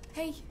 man?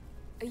 Hey,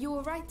 are you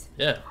alright?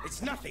 Yeah.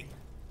 It's nothing.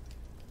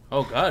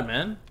 Oh God,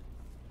 man.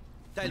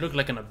 Tell You look me,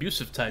 like an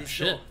abusive type this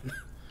shit. door,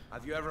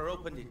 have you ever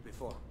opened it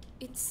before?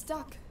 It's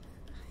stuck.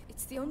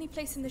 It's the only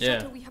place in the Yeah.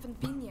 chateau we haven't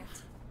been yet.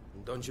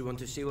 Don't you want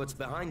to see what's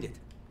behind it?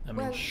 I mean,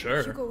 Well,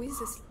 sure. Hugo is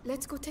this.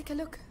 Let's go take a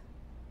look.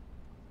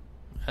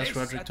 As This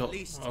Roderick at told.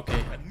 least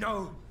Okay. I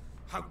know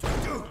how to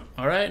do.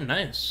 Alright,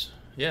 nice.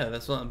 Yeah,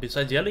 that's all.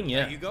 Besides yelling,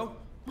 yeah. There you go.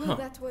 Well, Huh.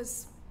 that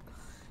was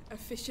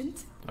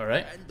efficient.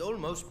 Alright. And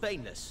almost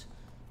painless.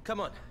 Come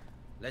on,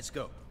 let's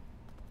go.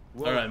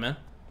 Whoa. Alright, man.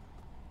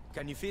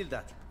 Can you feel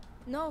that?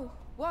 No,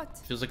 what?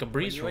 Feels like a When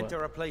breeze you or what?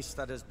 enter a place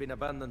that has been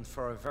abandoned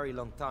for a very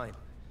long time,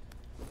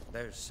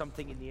 there's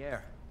something in the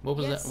air. What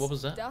was Yes, that? What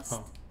was that? dust.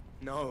 Oh.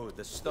 No,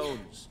 the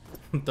stones.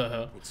 What the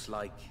hell? It's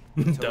like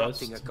Dust.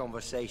 interrupting a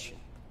conversation.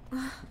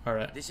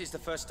 Alright. This is the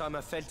first time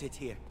I felt it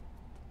here.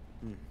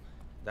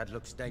 That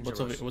looks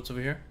dangerous. What's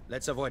over here?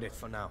 Let's avoid it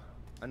for now.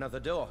 Another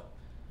door.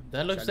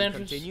 That looks Shall we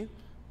dangerous. continue?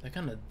 That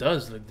kind of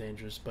does look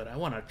dangerous, but I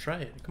want to try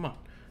it. Come on.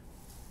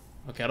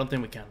 Okay, I don't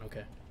think we can.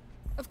 Okay.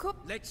 Of course.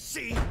 Let's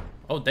see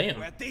Oh, damn.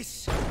 where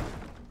this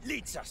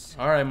leads us.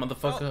 Alright,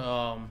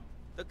 motherfucker.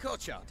 The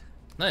courtyard.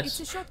 Nice. It's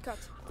a shortcut.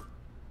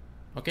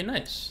 Okay,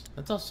 nice.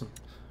 That's awesome.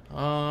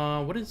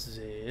 What is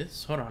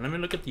this? Hold on, let me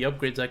look at the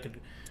upgrades I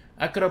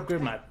could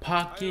upgrade my I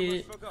pocket.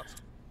 almost forgot.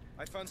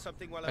 I found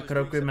something while I I was could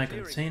doing upgrade some my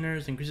clearing.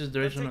 containers, increases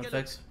duration take a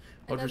effects,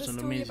 Another orders and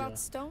story amnesia. about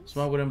stones?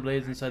 Small wooden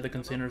blades inside the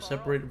container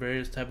separate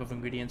various type of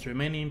ingredients,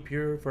 remaining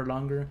pure for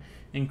longer,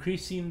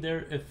 increasing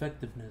their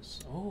effectiveness.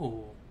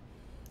 Oh.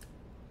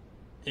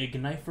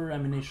 Igniter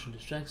ammunition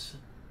distracts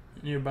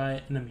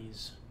nearby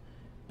enemies.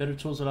 Better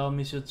tools allow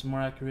me to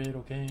more accurate.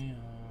 Okay.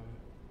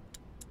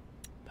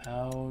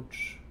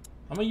 Pouch.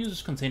 I'm gonna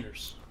use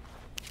containers.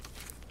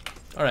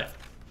 All right.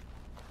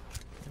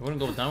 We're gonna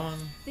go with that one.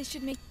 This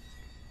should make.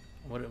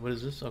 What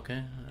is this?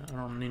 Okay, I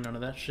don't need none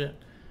of that shit.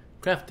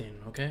 Crafting,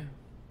 okay.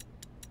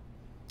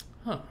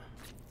 Huh.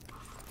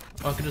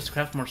 Oh, I can just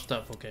craft more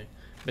stuff, okay.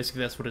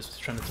 Basically, that's what it's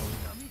trying to tell me.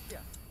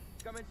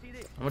 Come and see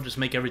this. I'm gonna just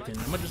make everything.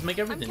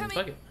 coming.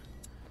 Fuck it.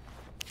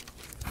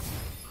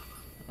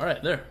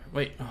 Alright, there.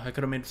 Wait, oh, I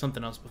could have made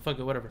something else, but fuck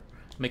it, whatever.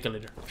 Make it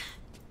later.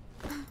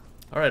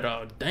 Alright,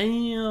 oh,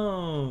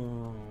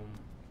 damn.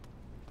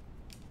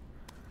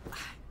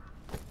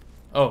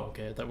 Oh,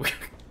 okay, I thought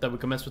we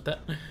could mess with that.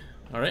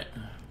 Alright.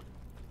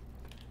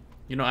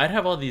 You know, I'd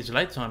have all these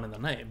lights on in the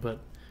night, but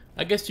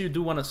I guess you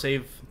do want to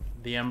save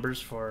the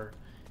embers for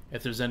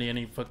if there's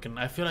any fucking...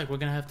 I feel like we're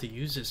gonna have to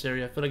use this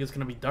area. I feel like it's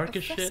gonna be dark A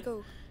as shit.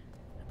 fresco.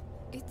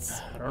 It's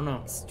I don't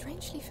know.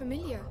 strangely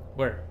familiar.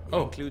 Where? It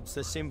Oh, includes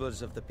the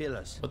symbols of the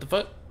pillars. what the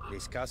fuck?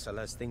 This castle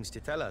has things to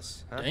tell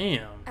us, huh?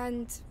 Damn.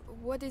 And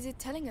what is it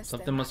telling us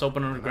Something then? must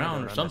open I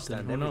underground or don't something.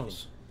 understand Who everything.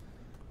 knows?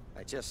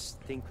 I just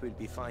think we'll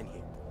be fine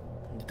here.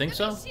 You think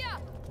so? Amicia,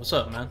 What's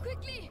up, man?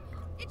 quickly!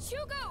 It's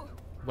Hugo!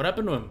 What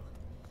happened to him?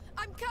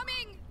 I'm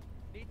coming!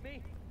 Need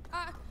me?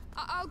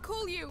 I'll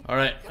call you.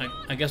 Alright,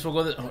 I guess we'll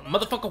go this... Oh,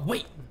 motherfucker,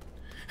 wait!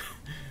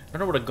 I don't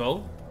know where to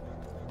go.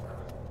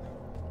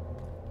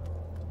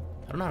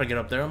 I don't know how to get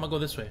up there. I'm gonna go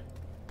this way.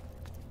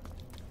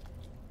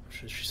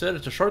 She said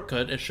it's a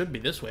shortcut. It should be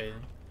this way.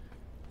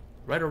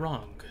 Right or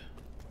wrong?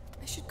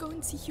 I should go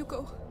and see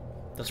Hugo.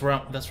 That's where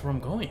I'm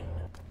going.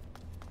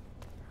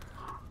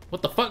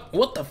 What the fuck?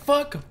 What the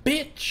fuck,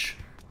 bitch?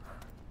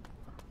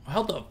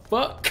 How the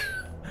fuck?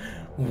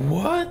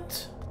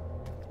 What?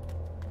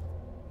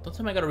 Don't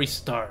tell me I gotta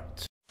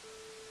restart.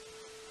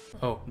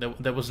 Oh,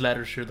 there was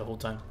ladders here the whole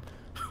time.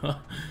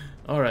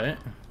 Alright.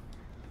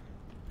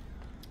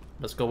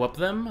 Let's go up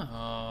them.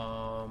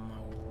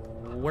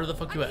 Where the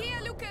fuck you I'm at? here,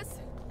 Lucas!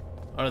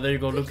 Alright, there you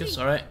go, Quickly. Lucas.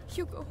 Alright.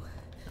 Hugo.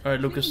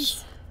 Alright, Lucas.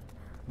 Please.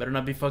 Better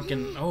not be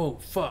fucking... Oh,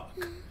 fuck.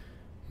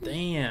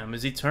 Damn,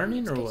 is he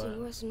turning or It's what?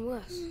 getting worse and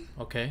worse.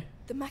 Okay.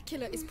 The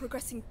macula is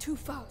progressing too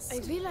fast. I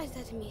realize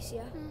that,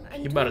 Amicia.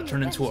 I'm He about to doing turn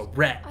my into a best.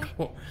 rat.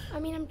 I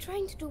mean, I'm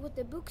trying to do what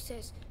the book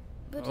says,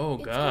 but Oh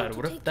it's god, going to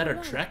what if take that too long.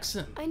 attracts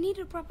him? I need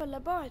a proper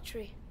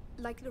laboratory.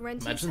 Like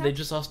Laurentius Imagine had? they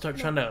just all start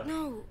trying to...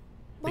 No.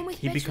 One Like, with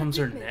he better becomes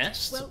her equipment.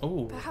 nest? Well,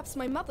 Oh. perhaps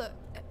my mother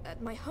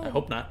at my home. I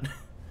hope not.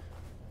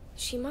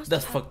 She must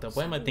That's have fucked up.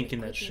 Why am I some thinking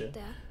that equipment shit?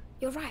 There.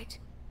 You're right.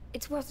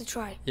 It's worth a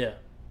try. Yeah.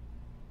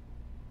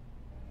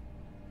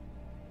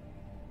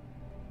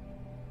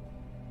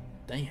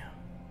 Damn.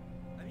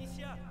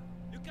 Amicia!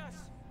 Lucas!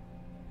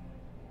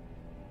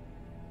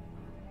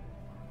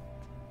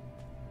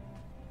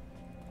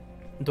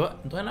 Do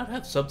I not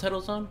have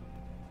subtitles on?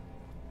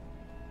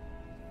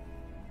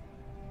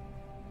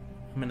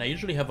 I mean, I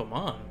usually have them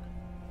on.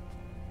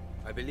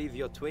 I believe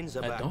your twins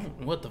are I back.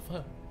 don't. What the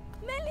fuck?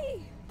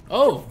 Melly!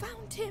 Oh,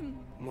 Found him!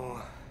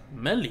 More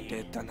Melly.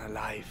 dead than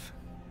alive.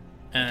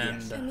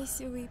 And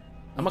Amicia, we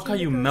I'm gonna call can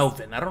you because-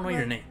 Melvin. I don't know your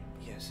well, name.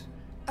 Yes.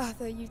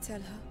 Arthur, you tell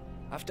her.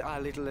 After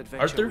our little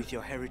adventure Arthur? with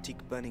your heretic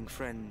burning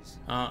friends,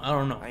 I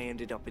don't know. I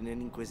ended up in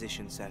an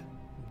Inquisition cell.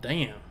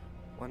 Damn.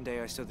 One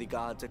day I saw the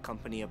guards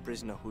accompany a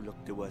prisoner who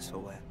looked the worse for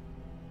wear.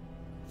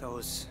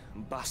 Those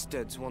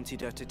bastards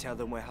wanted her to tell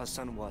them where her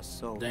son was,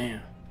 so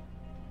Damn.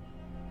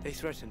 they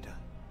threatened her.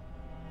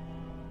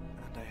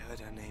 And I heard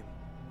her name.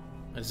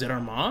 Is it our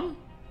mom?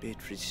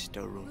 Beatrice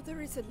Storroom.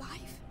 Mother is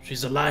alive.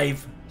 She's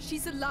alive.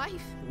 She's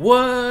alive.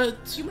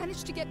 What? You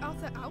managed to get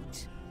Arthur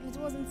out? It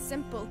wasn't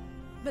simple.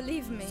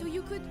 Believe me. So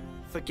you could...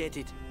 Forget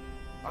it.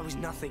 I was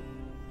nothing.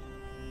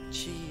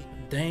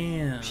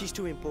 Damn. She's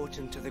too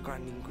important to the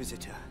Grand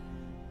Inquisitor.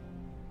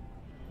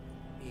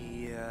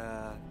 He,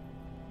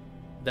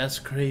 That's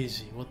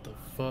crazy. What the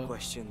fuck?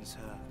 questions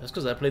her. That's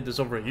because I played this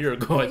over a year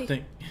ago, I Wait.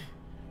 think.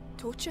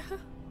 torture her?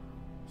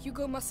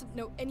 Hugo mustn't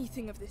know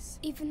anything of this.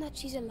 Even that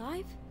she's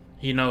alive?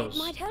 He knows. It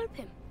might help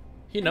him.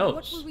 He And knows.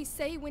 what will we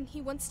say when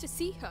he wants to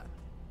see her?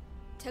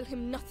 Tell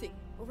him nothing,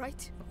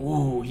 alright?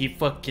 Ooh, he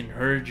fucking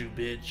heard you,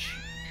 bitch.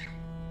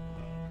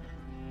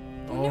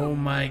 Oh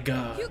my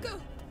god. Hugo!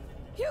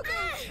 Hugo!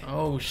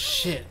 Oh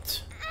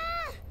shit.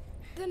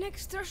 The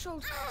next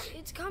threshold.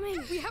 It's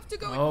coming. We have to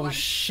go at Oh once.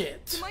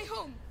 shit. To my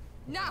home.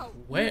 Now.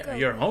 Where? Hugo,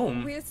 Your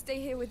home? We'll stay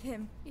here with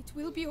him. It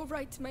will be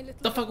alright, my little...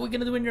 What the fuck are we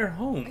gonna do in your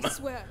home? I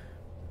swear.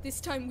 This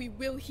time we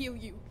will heal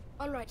you.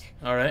 Alright.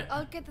 Alright.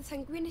 I'll get the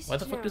sanguinis. Why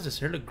the fuck does his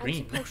hair look And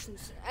green? some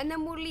potions, and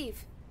then we'll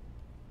leave.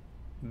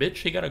 Bitch,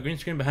 he got a green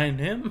screen behind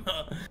him?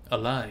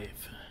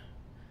 Alive.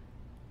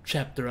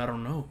 Chapter I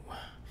don't know.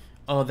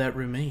 All that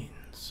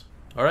remains.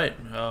 Alright,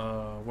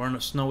 we're in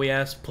a snowy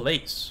ass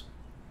place.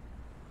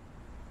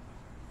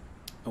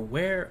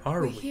 Where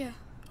are We're we? here.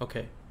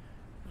 Okay.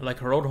 Like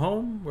her old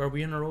home? Where are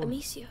we in her old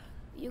Amicia,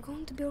 you're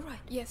going to be alright.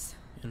 Yes.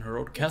 in her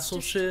old castle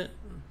just- shit?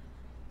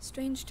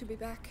 Strange to be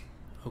back.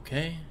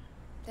 Okay.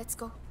 Let's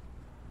go.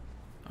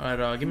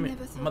 Alright, give I me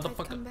never thought I'd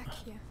come motherfucker. back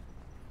here.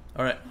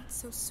 Alright, Not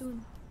so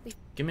soon.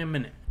 give me a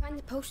minute. Find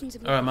the potions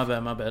of Alright,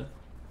 life. my bad.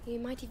 You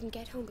might even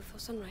get home before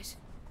sunrise.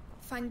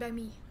 Fine by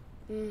me.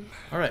 We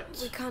Alright.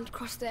 can't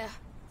cross there.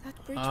 That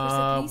bridge was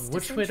at least a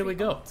Which way do we century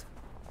go? old.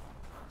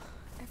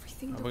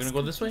 Everything Are we looks gonna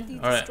go this way?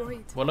 completely Alright.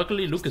 destroyed. Well,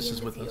 luckily It's Lucas the is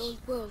end with of the us.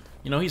 old world.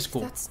 You know, he's If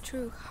cool. that's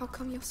true, how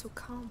come you're so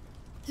calm?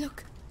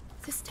 Look,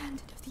 the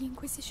standard of the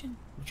Inquisition.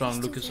 What's wrong,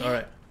 They're still Lucas? there.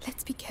 Alright.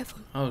 Let's be careful.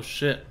 Oh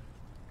shit.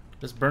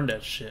 Let's burn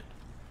that shit.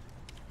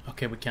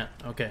 Okay, we can't.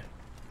 Okay.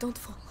 Don't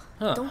fall.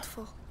 Huh. Don't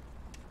fall.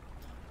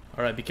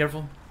 Alright, be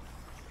careful.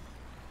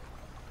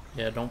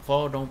 Yeah, don't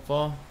fall, don't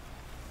fall.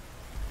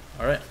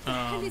 Alright, What the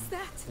hell is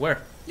that?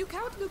 where? Look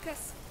out,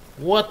 Lucas.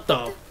 What the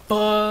What's the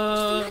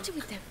fuck? matter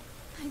with them?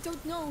 I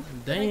don't know.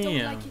 But I don't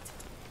Damn. like it.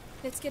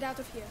 Let's get out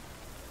of here.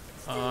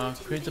 Creates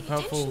a Pay attention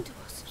powerful to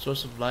us.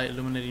 source of light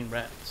illuminating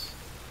rats.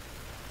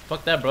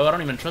 Fuck that, bro. I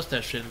don't even trust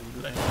that shit.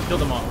 Like, kill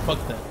them all. Fuck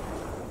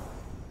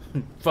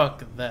that.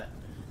 Fuck that.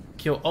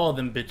 Kill all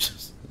them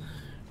bitches.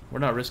 We're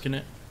not risking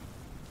it.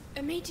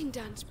 A mating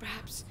dance,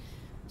 perhaps.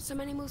 Some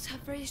animals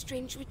have very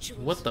strange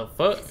rituals. What the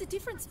fuck? There's a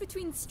difference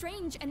between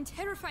strange and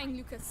terrifying,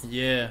 Lucas.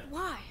 Yeah.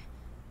 Why?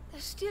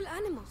 They're still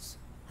animals.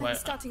 Why- I'm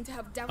starting to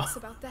have doubts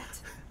about that.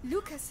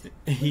 Lucas,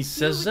 He we'll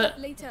says deal with that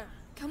later.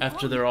 Come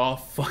after on. they're all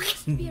be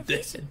fucking a dead.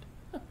 reason.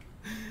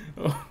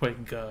 Oh my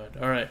god.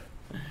 Alright.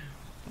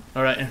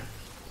 Alright.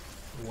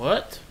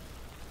 What?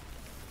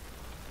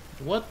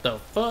 What the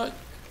fuck?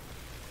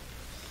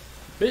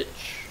 Bitch.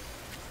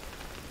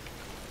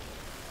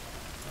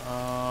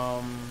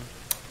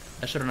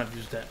 I shouldn't have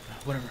used that.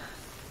 Whatever.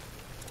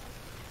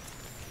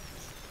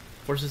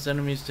 Forces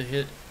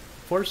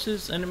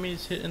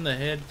enemies hit in the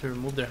head to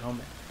remove their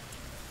helmet.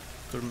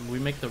 Could we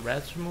make the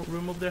rats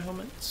remove their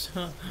helmets?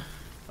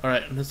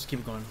 Alright, let's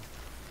keep going.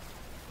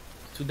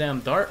 Too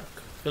damn dark.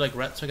 Feel like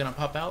rats are gonna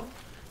pop out.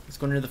 Let's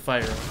go near the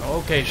fire.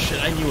 Okay,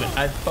 shit, I knew it.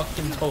 I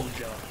fucking told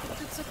y'all.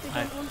 Looks like they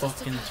I don't want us to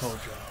fucking pass. told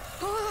y'all.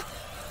 Ah,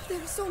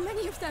 there are so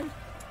many of them.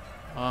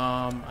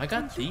 I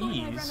got When Hugo and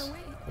I these. ran away,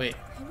 Wait,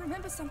 I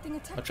remember something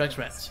attacked attracts us.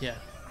 rats, yeah.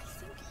 I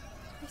think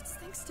it's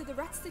thanks to the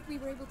rats that we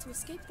were able to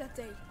escape that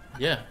day.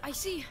 Yeah. I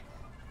see.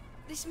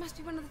 This must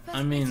be one of the first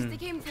I places mean- they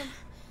came from.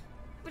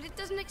 But it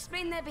doesn't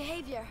explain their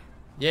behavior.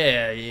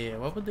 Yeah.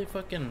 Why would they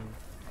fucking...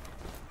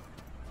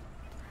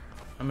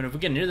 I mean, if we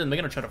get near them, they're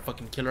gonna try to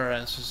fucking kill our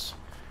asses.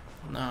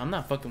 Nah, I'm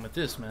not fucking with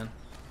this, man.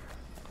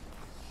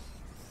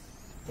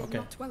 They're Okay.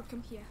 not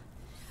welcome here.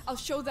 I'll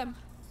show them.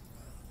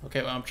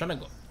 Okay, well, I'm trying to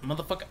go.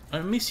 Motherfucker.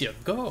 Amicia,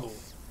 go.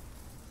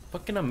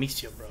 Fucking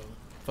Amicia, bro.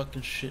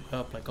 Fucking shit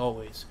up like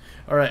always.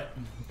 Alright,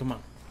 come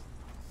on.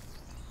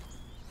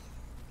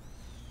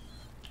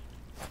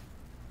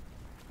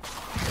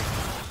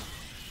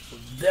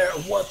 There,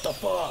 what the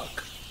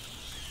fuck?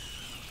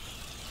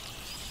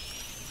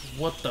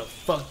 What the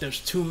fuck? There's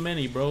too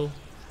many, bro.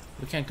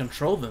 We can't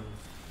control them.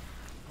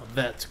 Oh,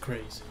 that's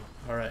crazy.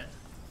 Alright.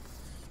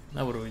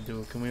 Now what do we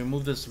do? Can we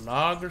remove this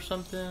log or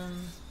something?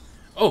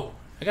 Oh,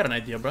 I got an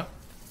idea, bro.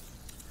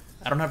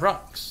 I don't have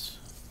rocks.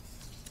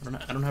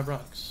 I don't have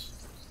rocks.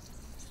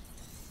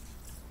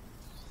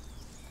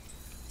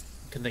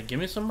 Can they give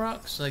me some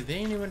rocks? Like, they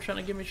ain't even trying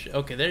to give me shit.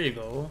 Okay, there you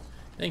go.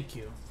 Thank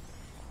you.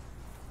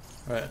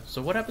 Alright,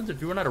 so what happens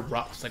if you run out of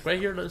rocks? Like right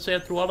here, let's say I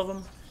threw all of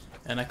them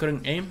and I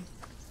couldn't aim.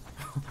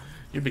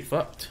 You'd be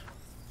fucked.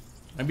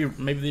 Maybe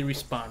they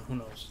respawn, who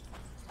knows?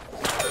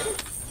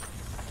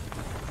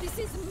 This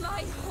is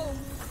my home.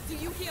 Do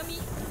you hear me?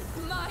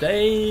 My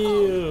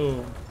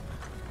Damn!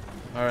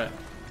 Alright.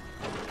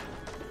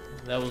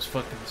 That was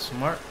fucking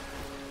smart.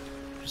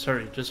 Just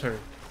hurry, just hurry.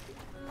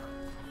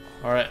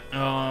 Alright,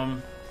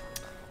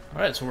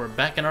 alright, so we're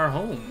back in our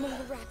home. More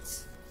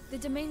rats. The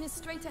domain is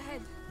straight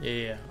ahead.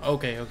 Yeah.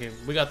 Okay, okay.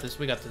 We got this,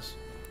 we got this.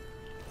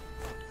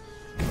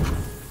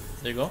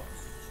 There you go.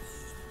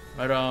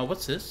 Alright,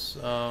 what's this?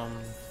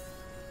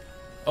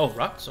 Oh,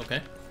 rocks,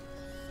 okay.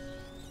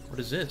 What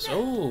is this?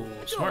 Oh,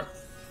 smart.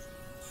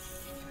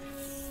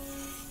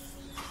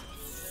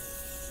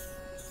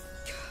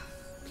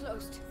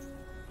 Closed.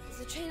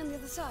 There's a train on the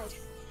other side.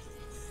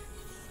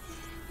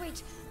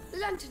 Wait, the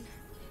lantern.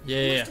 Yeah,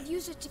 We yeah. must have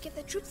used it to get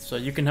the troops. So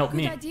you can help Good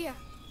me. idea.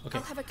 Okay.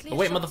 I'll have a clear Oh,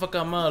 wait, shot. motherfucker,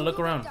 I'm look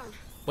Go around. down.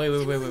 Wait, Tell wait,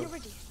 me wait, when wait. you're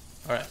ready.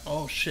 Alright.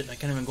 Oh shit, I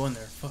can't even go in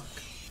there. Fuck.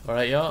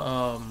 Alright,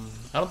 y'all.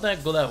 I don't think I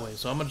can go that way,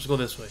 so I'm gonna just go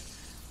this way.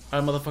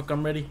 Alright, motherfucker,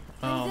 I'm ready.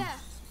 Ready there.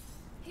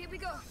 Here we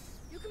go.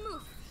 You can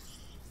move.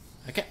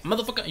 I can't.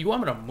 Motherfucker, you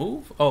want me to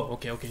move? Oh,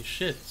 okay, okay,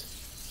 shit.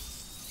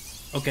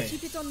 Okay.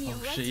 Keep it on me, Oh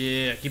alright? shit,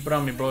 yeah, keep it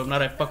on me, bro. If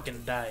not, I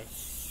fucking die.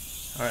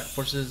 Alright,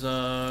 forces,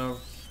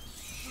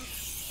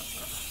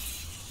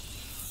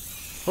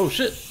 Oh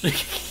shit!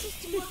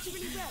 System works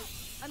really well.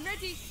 I'm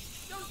ready.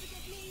 Don't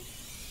forget me.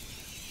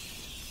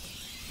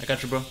 I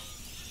got you, bro.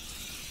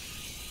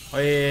 Oh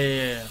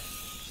yeah.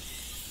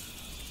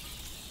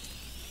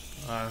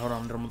 Alright, hold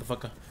on, little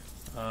motherfucker.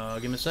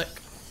 Give me a sec.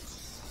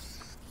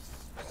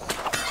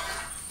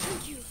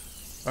 Thank you.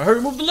 I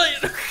heard move the lane!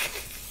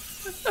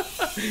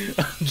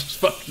 I'm just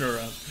fucking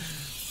around.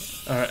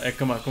 Alright, hey,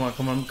 come on,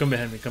 come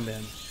behind me,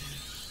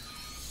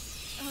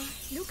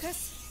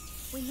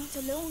 Lucas, we're not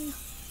alone.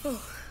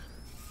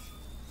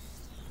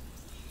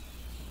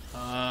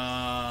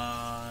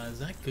 Oh, Is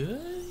that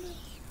good?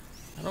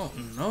 I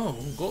don't know.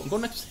 Go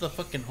next to the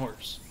fucking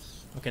horse.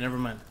 Okay, never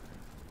mind.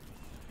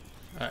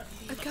 Alright.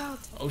 a guard.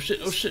 Oh shit,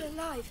 oh He's shit. still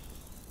alive.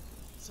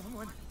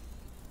 Someone,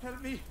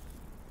 help me.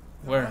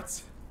 Where?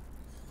 Rats.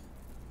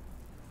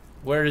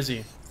 Where is he?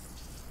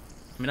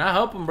 I mean, I'll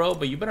help him, bro,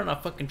 but you better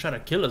not fucking try to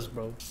kill us,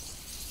 bro.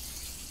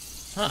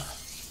 Huh.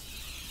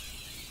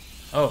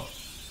 Oh,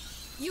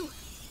 You,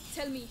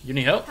 tell me. you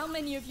need help? How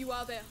many of you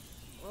are there?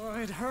 Oh,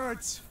 it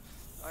hurts.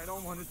 I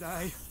don't want to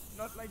die.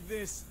 Not like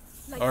this.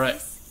 Like All right.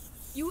 this?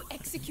 You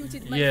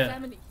executed my Yeah.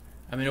 family.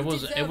 I mean, You it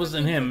deserve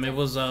wasn't a him. It good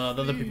was the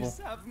other people. Please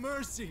have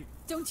mercy.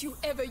 Don't you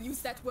ever use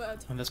that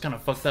word. And that's kind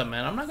of fucked up,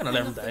 man. I'm not gonna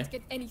let him None of us die.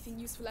 get anything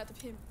useful out of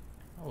him.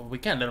 Oh, we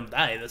can't let him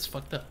die. That's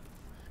fucked up.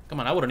 Come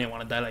on, I wouldn't even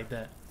want to die like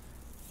that.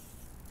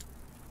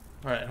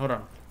 All right, hold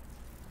on.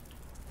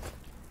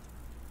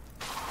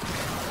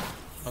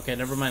 Okay,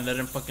 never mind. That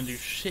didn't fucking do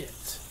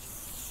shit.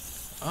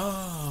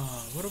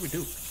 Ah, what do we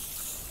do?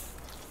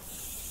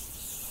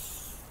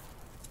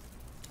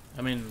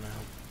 I mean,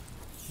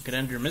 you could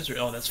end your misery.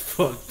 Oh, that's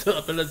fucked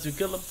up. It lets you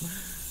kill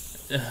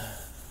him.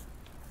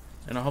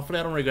 And hopefully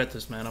I don't regret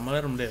this, man. I'm gonna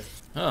let him live.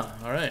 Ah,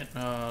 alright.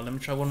 Let me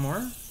try one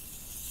more.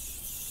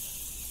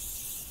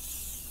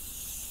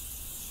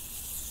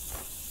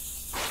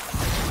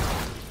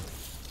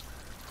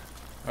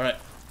 Alright.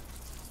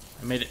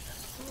 I made it.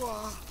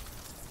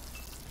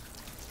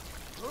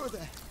 Who the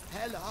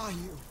hell are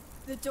you?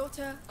 The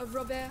daughter of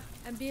Robert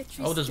and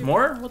Beatrice. Oh, there's de-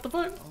 more? What the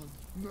fuck?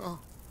 No.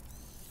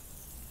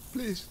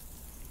 Please.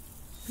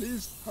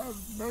 Please have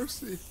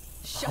mercy.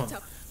 Shut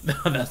up. No,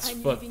 that's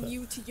I'm fucked leaving up.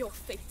 you to your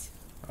fate.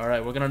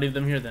 Alright, we're gonna leave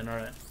them here then,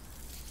 alright.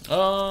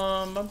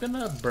 I'm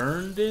gonna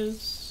burn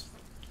this.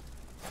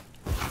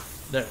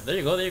 There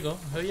you go.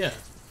 Oh yeah.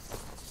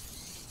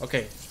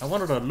 Okay, I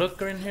wanted to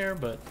look in here,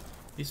 but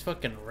these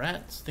fucking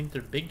rats think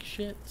they're big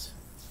shit.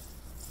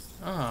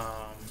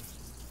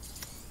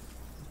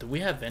 Do we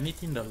have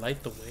anything to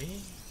light the way?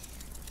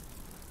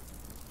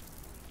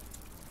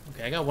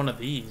 Okay, I got one of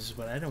these,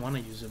 but I didn't want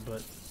to use it,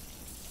 but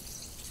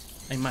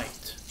I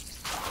might.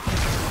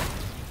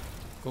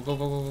 Go.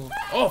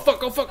 Oh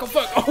fuck. Oh fuck.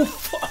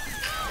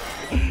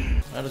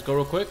 Alright, let's go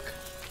real quick.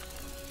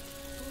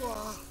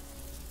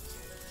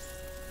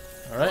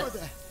 Alright. Who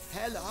the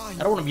hell are you?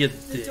 I don't want to be a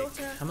The dick.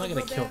 daughter I'm not of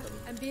gonna kill Robert them.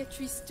 and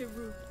Beatrice de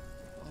Roux.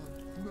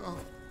 No.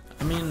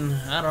 I mean,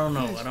 I don't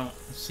know. I don't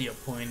see a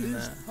point in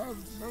Please that. have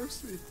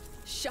mercy.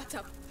 Shut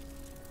up.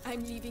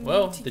 I'm leaving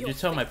Well, you to did your you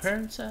tell my fate.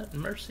 parents that?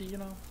 Mercy, you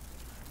know?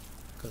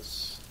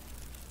 Because,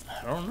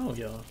 I don't know,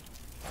 yo.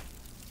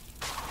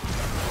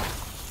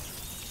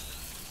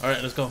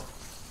 Alright, let's go.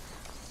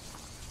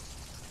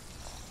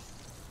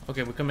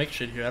 Okay, we can make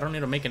shit here. I don't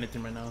need to make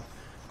anything right now.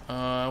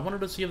 I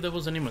wanted to see if there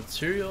was any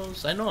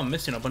materials. I know I'm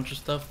missing a bunch of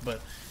stuff, but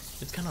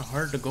it's kind of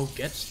hard to go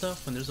get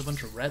stuff when there's a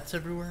bunch of rats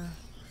everywhere.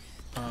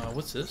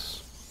 What's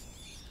this?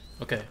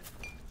 Okay.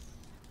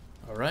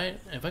 Alright,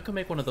 if I could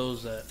make one of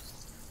those that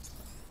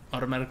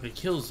automatically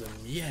kills them,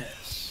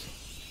 yes.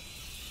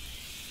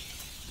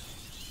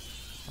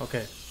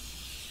 Okay.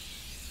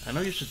 I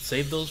know you should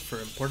save those for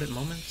important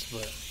moments,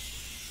 but I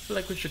feel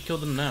like we should kill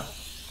them now.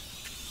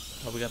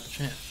 Oh, we got the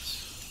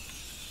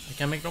chance. I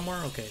can't make no more?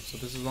 Okay, so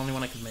this is the only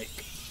one I can make.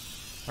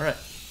 Alright.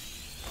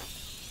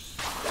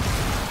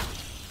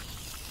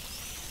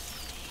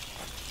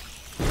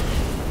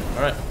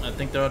 Alright, I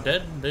think they're all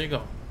dead. There you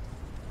go.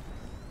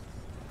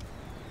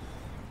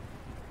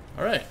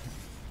 Alright.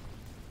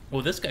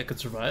 Well, this guy could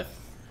survive.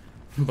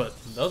 But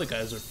the other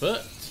guys are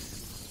fucked.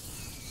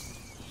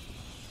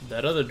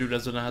 That other dude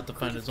doesn't have to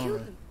find his own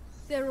way.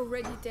 They're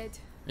already dead.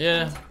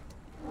 Yeah.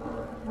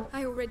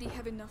 I already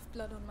have enough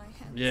blood on my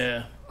hands.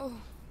 Yeah. Oh,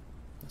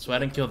 That's why I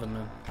didn't kill them,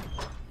 man.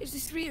 is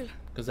this real?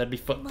 Because that'd be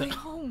fucked My up.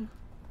 home.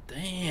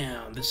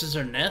 Damn, this is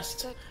her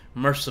nest? That-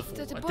 Merciful.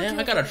 that's a Damn,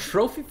 I body got a of-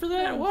 trophy for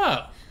that?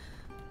 Wow.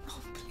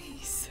 Oh,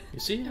 please. You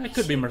see, I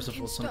could be You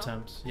merciful can stop.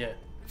 sometimes. Yeah.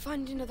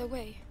 Find another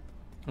way.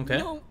 Okay.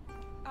 No,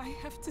 I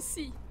have to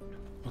see.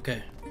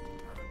 Okay.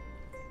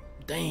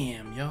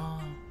 Damn,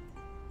 y'all.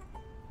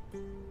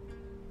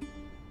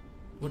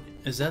 What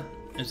is that?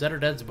 Is that her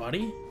dad's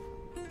body?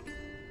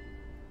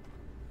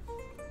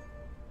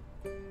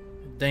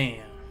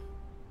 Damn.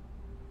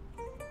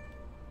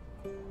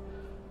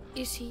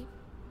 Is he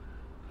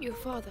your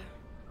father?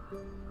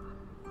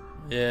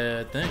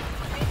 Yeah, I think.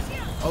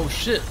 Oh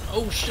shit!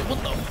 Oh shit!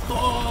 What the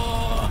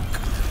fuck?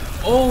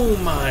 Oh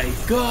my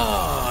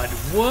god!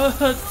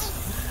 What?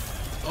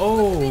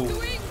 Oh!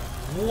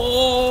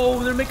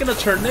 Whoa! They're making a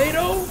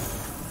tornado?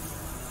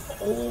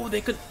 Oh, they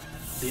could.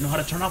 They know how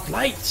to turn off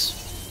lights.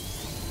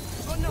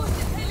 Oh no, what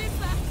the hell is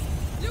that?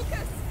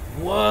 Lucas!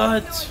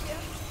 What?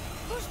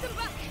 Push them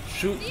back.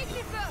 Shoot!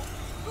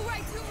 Who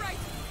right?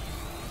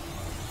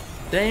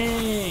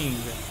 Dang!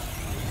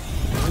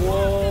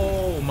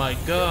 Whoa! My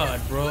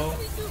god, bro! What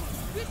do we do?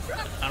 We're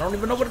trapped. I don't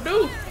even know what to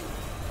do.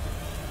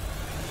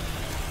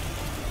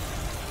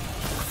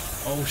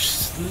 Oh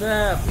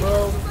snap,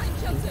 bro!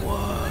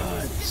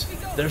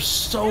 What? There's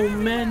so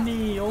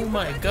many! Oh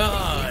my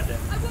god!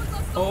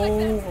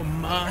 Oh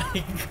my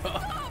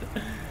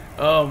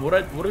god!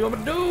 What do you want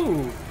me to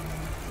do?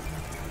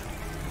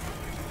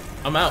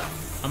 I'm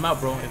out,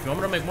 bro. If you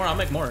want me to make more, I'll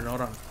make more.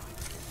 Hold on.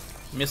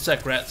 Give me a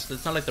sec, rats.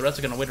 It's not like the rats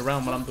are gonna wait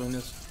around while I'm doing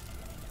this.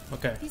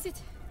 Okay.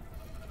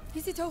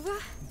 Is it over?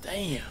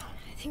 Damn.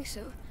 I think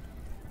so.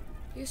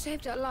 You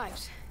saved our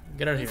lives.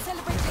 Get out of here.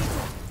 Celebrate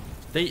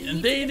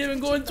later. They ain't even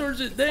going towards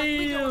it.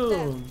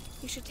 Damn.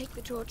 You should take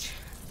the torch.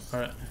 All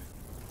right.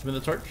 Give me the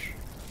torch.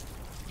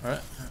 All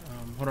right.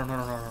 Hold on. Hold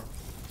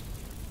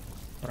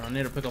on. I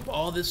need to pick up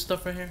all this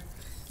stuff right here.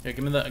 Here,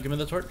 give me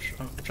the torch.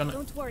 I'm trying to.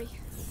 Don't worry.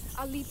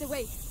 I'll lead the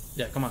way.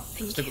 Yeah, come on.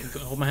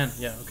 Hold my hand.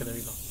 Yeah. Okay, there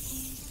you go.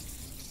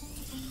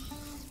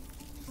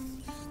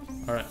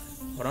 All right.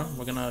 Hold on.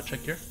 We're gonna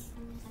check here.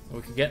 What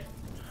we can get.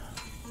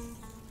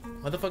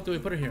 Why the fuck do we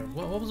put it here?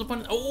 What was the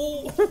point?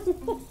 Oh!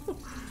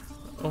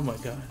 Oh my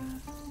god.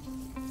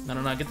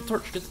 No. Get the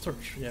torch. Get the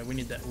torch. Yeah, we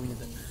need that.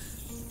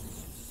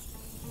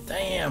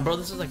 Damn, bro.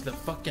 This is like the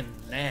fucking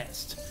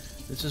nest.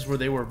 This is where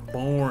they were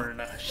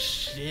born.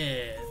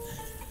 Shit.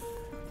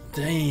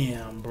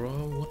 Damn, bro.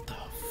 What the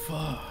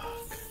fuck?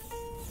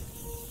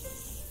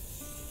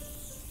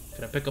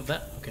 Can I pick up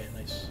that? Okay,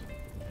 nice.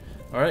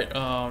 Alright,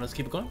 let's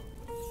keep it going.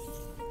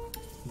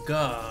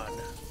 God.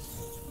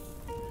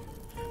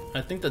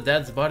 I think the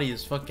dad's body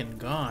is fucking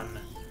gone.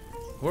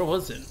 Where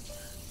was it?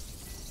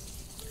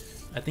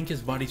 I think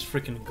his body's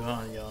freaking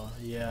gone, y'all.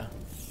 Yeah.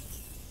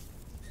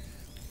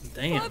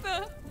 Damn.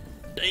 Father,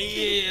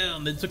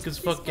 Damn, they took his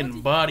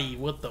fucking body.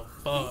 What the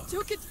fuck? he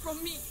took it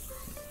from me.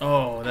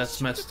 Oh, that's I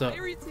should messed have up.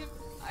 buried him.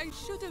 I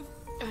should have.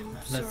 I'm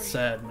sorry. That's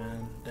sad,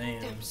 man.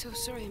 Damn. I'm so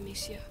sorry,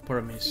 Amicia. Poor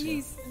Amicia.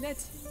 Please let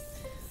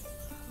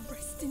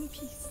rest in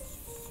peace.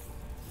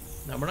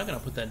 No, we're not gonna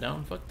put that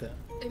down. Fuck that.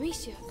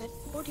 Amicia, that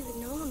body with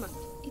no armor.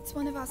 It's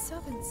one of our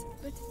servants,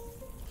 but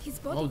his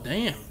body. Oh,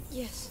 damn.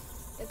 Yes,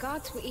 the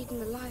guards were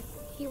eaten alive.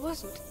 He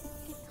wasn't.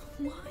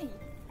 Why?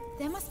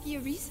 There must be a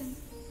reason.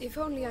 If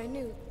only I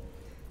knew.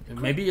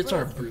 Maybe it's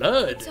our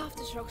blood. Its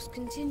aftershocks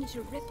continue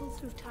to ripple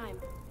through time.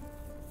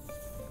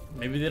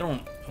 Maybe they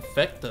don't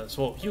affect us.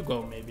 Well,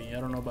 Hugo, maybe. I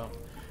don't know about.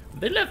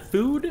 They left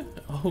food?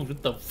 Oh,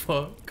 what the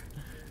fuck?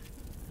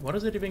 Why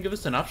does it even give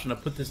us an option to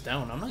put this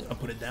down? I'm not gonna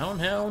put it down.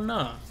 Hell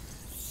nah.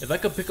 If I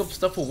could pick up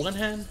stuff with one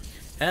hand,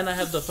 and I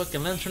have the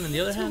fucking lantern in the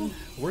other hand,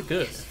 we're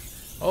good.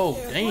 Oh,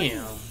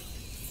 damn.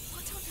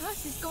 What on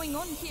earth is going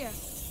on here?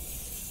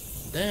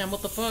 Damn,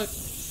 what the fuck?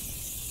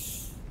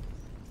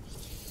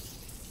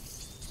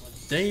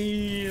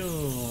 Damn.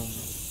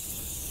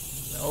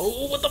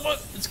 Oh, what the fuck?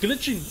 It's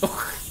glitching.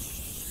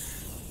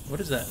 What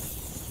is that?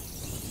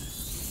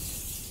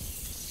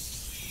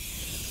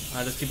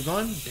 Alright, let's keep it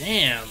going.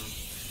 Damn.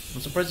 I'm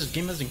surprised this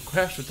game hasn't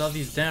crashed with all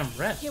these damn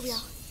rats. Here we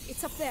are.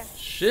 It's up there.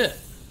 Shit.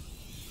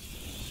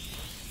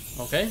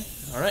 Okay,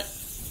 alright.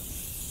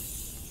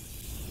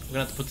 We're gonna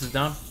have to put this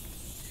down.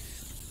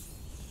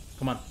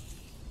 Come on.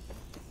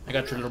 I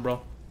got you, little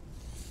bro.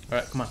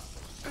 Alright, come on.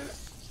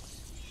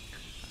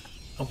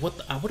 What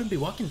the, I wouldn't be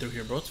walking through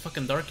here, bro. It's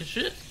fucking dark as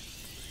shit.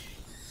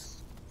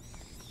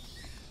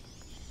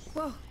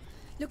 Whoa!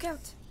 Look out!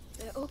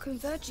 They're all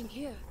converging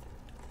here.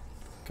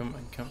 Come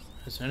on, come on.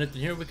 Is there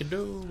anything here we can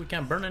do? We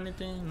can't burn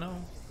anything?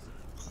 No.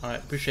 Alright,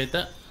 appreciate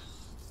that.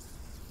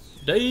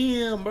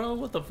 Damn, bro,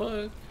 what the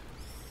fuck?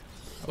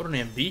 I wouldn't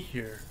even be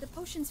here. The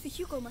potions for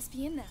Hugo must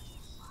be in there.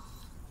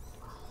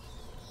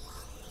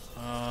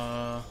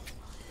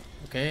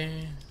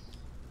 Okay.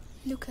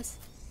 Lucas,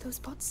 those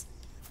pots?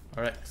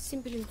 Alright.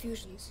 Simple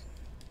infusions.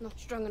 Not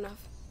strong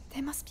enough.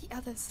 There must be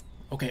others.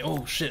 Okay,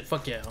 oh shit,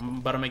 fuck yeah. I'm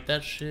about to make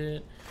that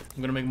shit.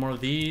 I'm gonna make more of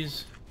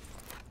these.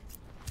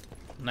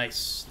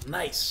 Nice,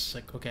 nice.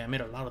 Like, okay, I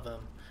made a lot of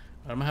them.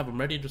 I'm gonna have them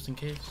ready just in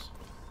case.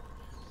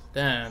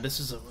 Damn, this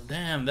is a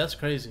damn. That's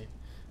crazy.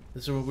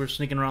 This is where we're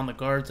sneaking around the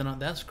guards and all.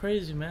 That's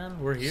crazy, man.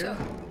 We're here.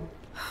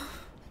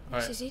 All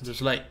right,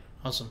 there's light.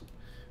 Awesome.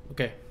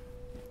 Okay.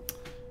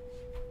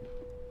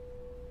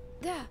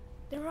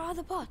 There are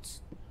other pots.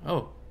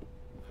 Oh.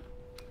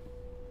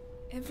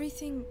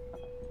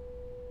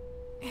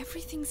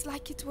 Everything's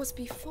like it was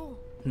before.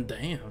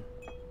 Damn.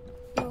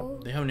 No.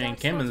 They haven't even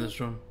came in this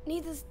room.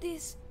 Neither's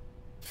this.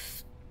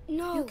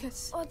 No.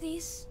 Lucas. Or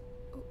these.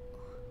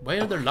 Why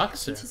are there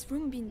locks there? Hasn't his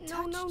room been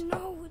touched?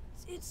 No.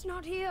 It's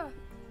not here.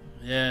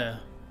 Yeah.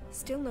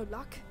 Still no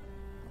luck.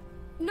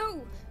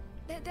 No.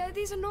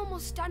 These are normal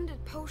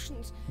standard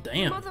potions. Damn.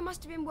 Your mother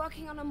must have been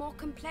working on a more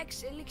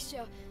complex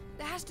elixir.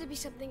 There has to be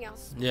something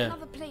else. Yeah.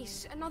 Another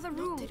place, another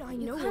room. Did I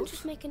You know can't of?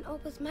 just make an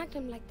opus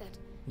magnum like that.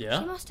 Yeah.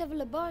 She must have a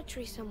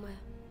laboratory somewhere.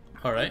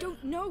 All I right.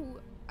 don't know.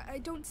 I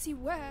don't see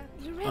where.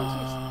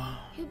 Laurentius.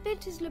 He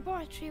built his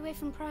laboratory away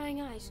from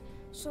prying eyes.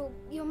 So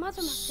your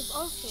mother must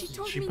have also. She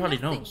told She me probably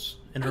nothing. knows.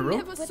 In her I room?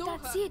 never But saw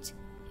that's her. it.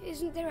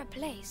 Isn't there a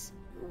place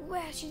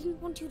where she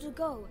didn't want you to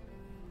go?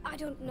 I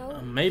don't know.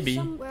 Maybe.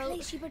 Some Well,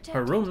 place she protected.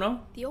 Her room,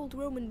 no? The old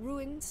Roman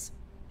ruins.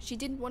 She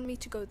didn't want me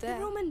to go The there.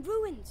 Roman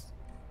ruins.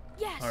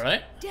 Yes. All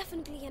right.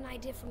 Definitely an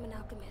idea from an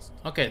alchemist.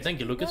 Okay, thank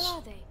you, Where Lucas.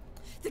 are they?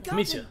 The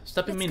Amicia, garden.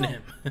 stop being Let's mean to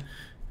go. him.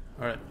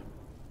 All right.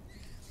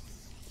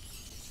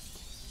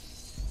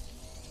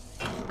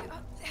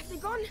 Have they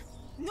gone?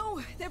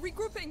 No, they're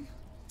regrouping.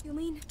 You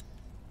mean?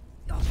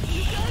 Oh, Lucas!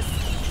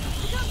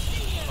 You can't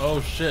stay here.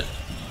 Oh shit.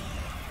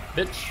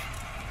 Bitch.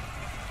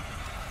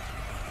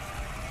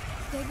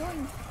 They're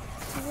going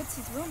towards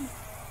his room.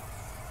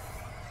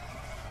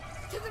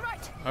 To the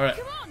right. All right.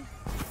 Come on!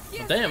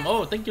 Yes, Damn. yes,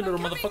 Oh, thank you, I'm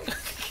little coming.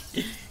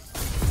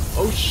 motherfucker.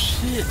 Oh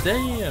shit.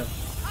 Damn.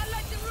 I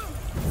like the room.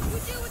 You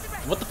deal with the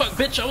rest. What the fuck,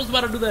 bitch? I was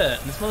about to do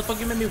that. This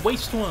motherfucker made me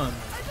waste one.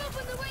 I've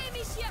opened the way,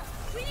 Amicia.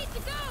 We need to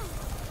go.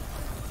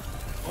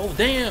 Oh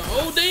damn.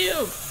 Oh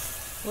damn.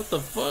 What the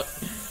fuck?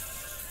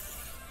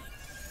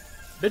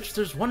 Bitch,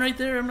 there's one right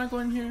there. I'm not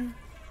going here.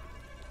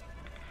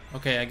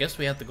 Okay, I guess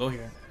we have to go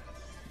here.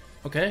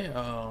 Okay,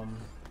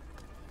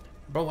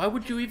 bro, why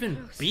would you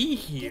even be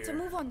Get a here?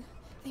 move on.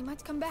 They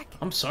might come back.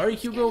 I'm sorry,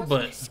 Get Hugo, off my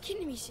but skin,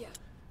 Amicia.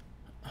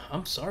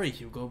 I'm sorry,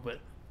 Hugo, but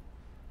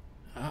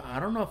I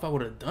don't know if I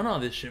would have done all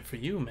this shit for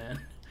you,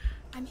 man.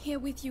 I'm here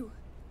with you,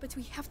 but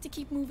we have to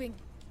keep moving.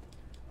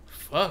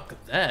 Fuck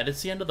that.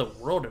 It's the end of the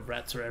world if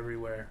rats are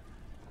everywhere.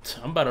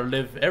 I'm about to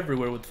live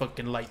everywhere with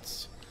fucking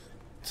lights.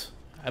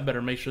 I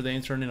better make sure they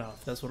ain't turning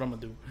off. That's what I'm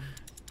gonna do.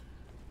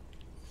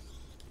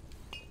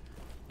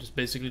 Just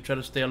basically try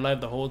to stay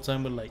alive the whole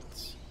time with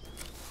lights.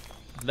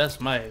 That's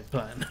my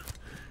plan.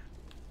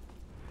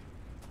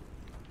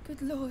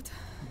 Good lord.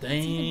 It's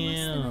even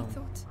worse than I Damn.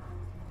 thought.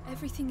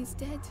 Everything is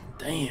dead.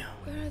 Damn.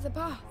 Where are the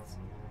baths?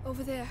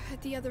 Over there,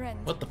 at the other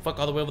end. What the fuck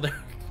all the way over there?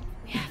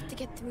 We have to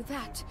get through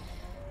that.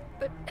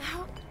 But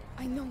how?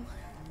 I know.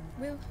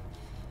 We'll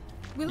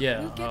Yeah,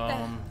 we'll get there.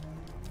 A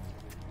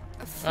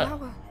ah,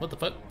 flower. what the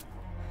fuck?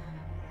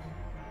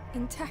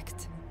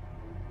 Intact.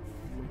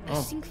 A Oh,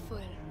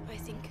 cinquefoil, I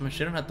think. I mean,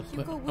 she don't have to put.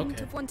 Hugo wouldn't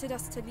Okay. have wanted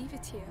us to leave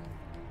it here.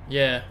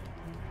 Yeah.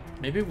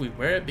 Maybe we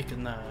wear it because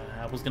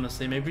I was gonna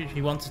say maybe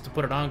he wants us to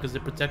put it on because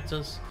it protects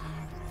us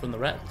from the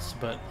rats,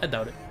 but I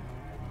doubt it.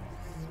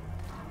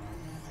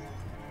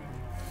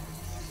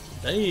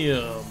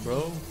 Damn,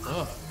 bro.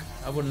 Fuck.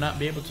 I would not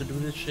be able to do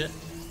this shit.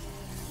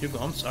 Hugo,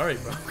 I'm sorry,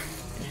 bro. Off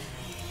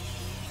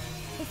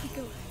we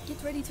go.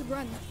 Get ready to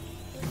run.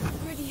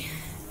 Ready.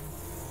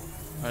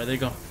 Alright, there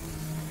you go.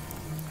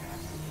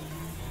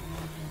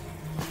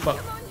 Fuck.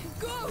 Come on,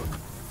 go!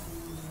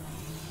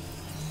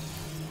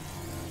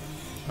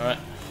 Alright.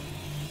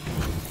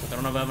 I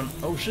don't know if I have an.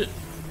 Oh shit.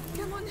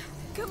 Come on,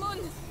 come on!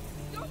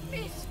 Don't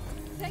miss!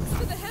 Thanks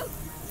for the help!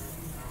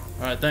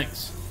 Alright,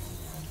 thanks.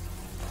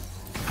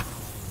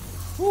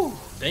 Whew.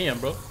 Damn,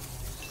 bro.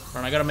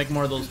 Alright, I gotta make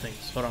more of those things.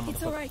 Hold on, It's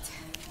motherfucker. alright.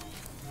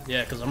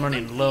 Yeah, because I'm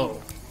running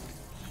low.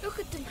 Look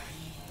at them.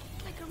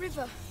 Like a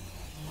river.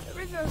 A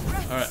river of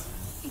rats. Alright,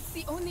 It's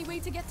the only way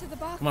to get to the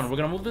bath. come on, we're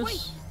gonna move Wait,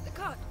 this. the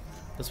cart.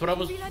 That's what I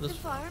was. Relight the That's,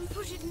 fire and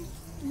push it in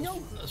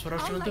No, that's what I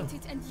was I'll trying to light do.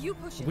 it and you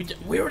push it.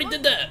 We already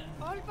did that.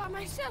 all by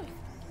myself.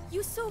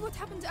 You saw what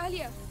happened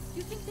earlier.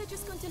 You think they're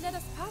just going to let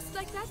us pass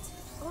like that?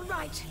 All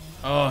right.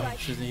 Oh, Right.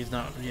 he's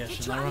not. Yeah, Get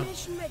she's your not wrong.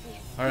 ammunition ready.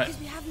 All right.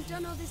 Because we haven't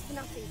done all this for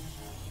nothing.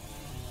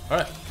 All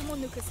right, Come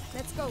on, Lucas.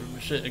 Let's go.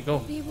 shit, go,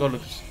 Be go, warned.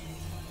 Lucas.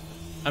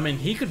 I mean,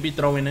 he could be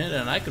throwing it,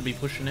 and I could be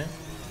pushing it,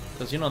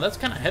 because you know that's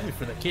kind of heavy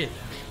for the kid.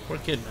 Poor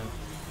kid, man.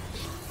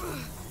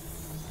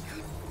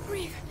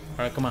 Breathe.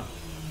 All right, come on.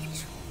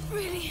 It's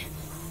really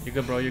You're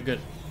good, bro. You're good.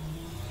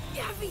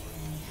 Gavi,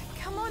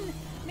 come on,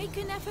 make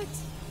an effort.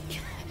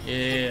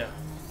 Yeah.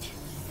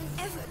 An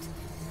effort.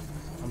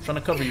 I'm trying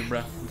to cover you, bro.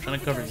 I'm trying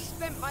to cover I you.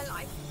 spent my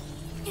life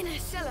in a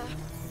cellar.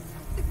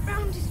 The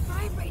ground is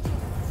vibrating.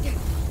 Do you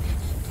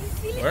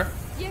feel it? Where?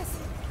 Yes,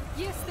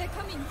 yes, they're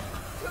coming.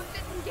 Don't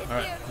let them get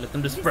Alright, there. let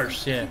them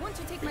disperse, Listen, yeah. You want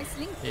to take my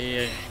sling?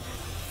 Yeah.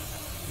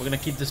 We're gonna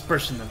keep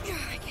dispersing them. I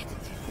get it.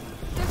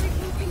 Does it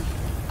moving?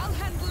 I'll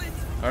handle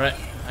it. Alright,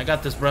 I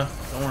got this, bro.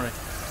 Don't worry.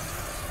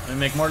 Let me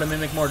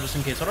make more, just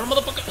in case. Hold on,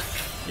 motherfucker!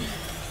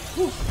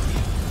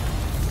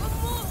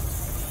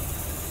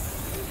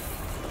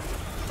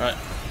 Alright,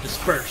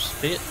 disperse,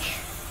 bitch.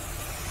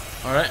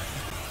 Alright.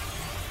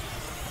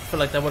 I feel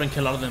like that wouldn't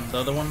kill all of them. The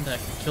other one that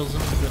kills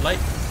them with light,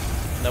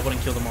 that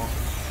wouldn't kill them all.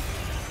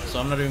 So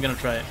I'm not even gonna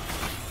try it.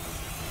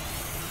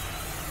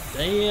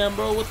 Damn,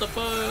 bro, what the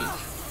fuck?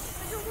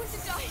 I don't want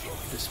to die.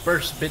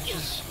 Disperse,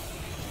 bitches.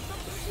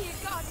 Dear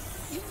God,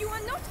 you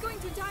are not going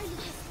to die,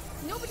 Lucas.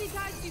 Nobody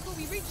dies before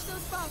we reach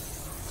those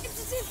bars. It's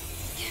as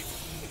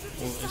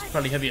if... Well, it's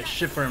probably heavy as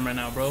shit for him right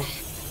now, bro. Ever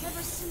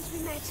since we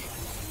met,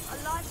 our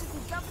lives have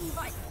been governed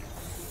by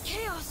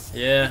chaos. But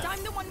Yeah.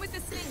 I'm the one with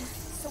the sling,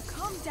 so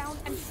calm down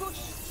and push.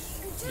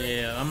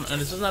 Yeah,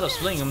 and this is not a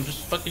sling, I'm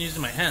just fucking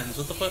using my hands.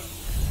 What the fuck?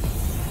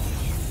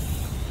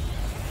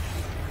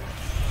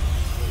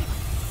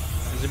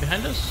 Is it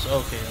behind us?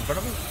 Okay, in front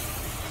of us?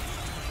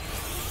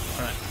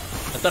 Alright.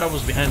 I thought I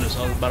was behind us.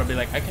 I was about to be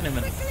like, I can't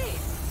even... Quickly!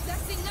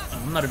 That's enough.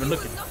 I'm not even You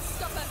looking. will not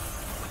stop us.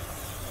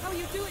 How are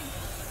you doing?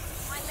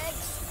 My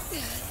legs.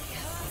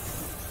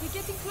 We're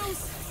getting close.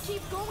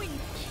 Keep going.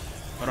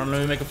 Hold on,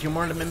 let me make a few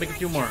more. Let me make a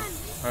few more.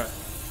 Alright.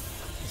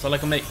 That's all I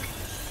can make.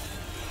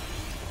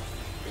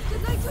 The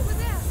light over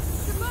there.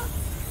 The mark.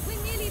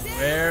 We're nearly there.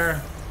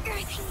 Where?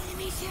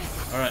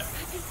 Alright.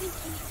 I've been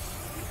thinking.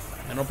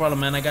 Yeah, no problem,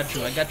 man. I got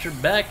you. I got your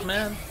back,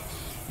 man.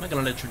 I'm not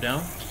gonna let you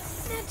down.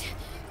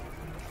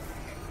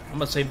 I'm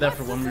gonna save that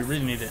for when we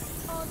really need it.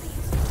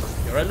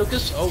 You alright,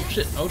 Lucas? Oh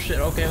shit. Oh shit.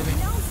 Okay, okay.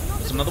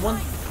 There's another one?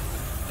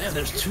 Yeah,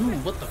 there's two.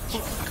 What the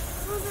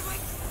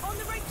fuck? On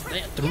the right track.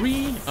 Damn,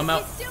 three? I'm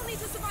out. We still need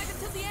to survive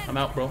until the end. I'm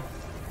out, bro.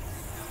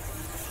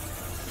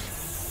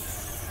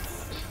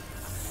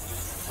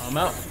 I'm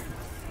out.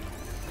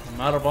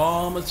 I'm out of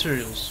all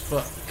materials.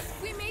 Fuck.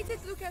 We made it,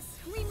 Lucas.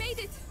 We made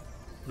it.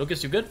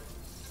 Lucas, you good?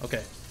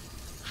 Okay.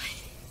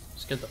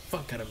 Scared the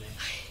fuck out of me.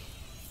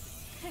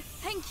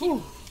 Thank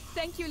you.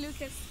 Thank you,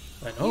 Lucas.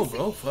 I know,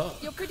 bro.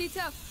 Fuck. You're pretty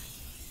tough.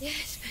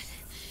 Yes,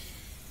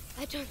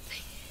 but I don't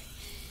think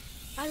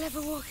I'll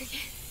ever walk again.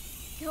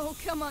 Oh,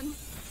 come on.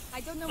 I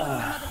don't know what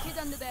my mother hid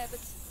under there, but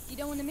you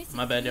don't want to miss it.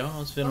 My bad, y'all. I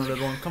was feeling a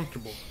little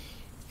uncomfortable.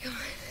 Come on.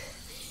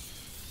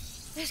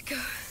 Let's go.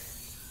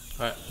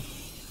 Alright.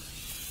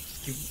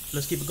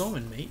 Let's keep it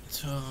going,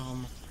 mate.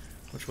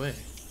 Which way?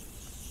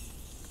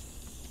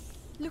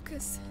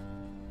 Lucas,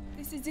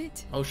 this is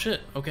it. Oh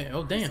shit. Okay.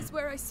 Oh damn. This is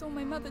where I saw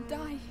my mother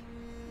die.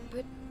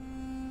 But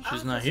She's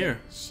Arthur not said here.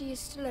 She is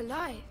still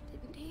alive,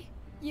 didn't he?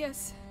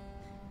 Yes.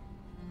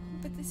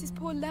 But this is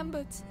poor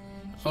Lambert.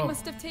 He Oh.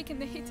 must have taken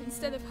the hit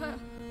instead of her.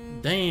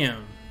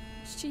 Damn.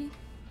 She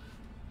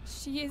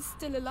is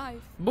still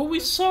alive. But we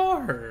saw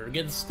her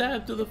get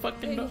stabbed through the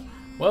fucking door.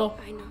 Well,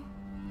 I know.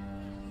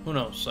 who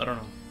knows? I don't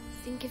know.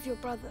 Think of your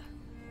brother.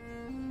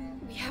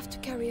 We have to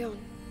carry on.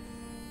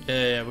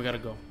 Yeah, we gotta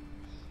go.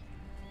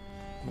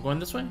 We're going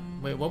this way?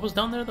 Wait, what was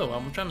down there though?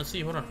 I'm trying to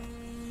see. Hold on.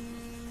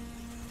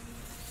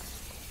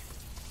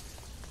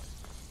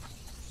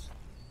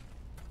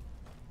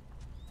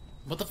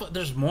 What the fuck?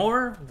 There's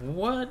more?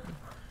 What?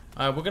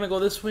 Alright, we're gonna go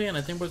this way, and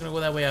I think we're gonna go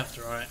that way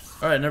after. Alright.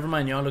 Alright, never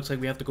mind, y'all. Looks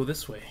like we have to go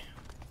this way.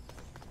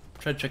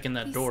 Try checking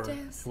that These door.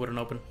 stairs. It wouldn't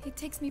open. It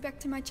takes me back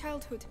to my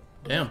childhood.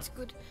 Damn. That's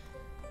good.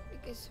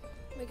 Because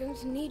we're going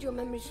to need your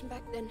memories from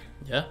back then.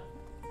 Yeah?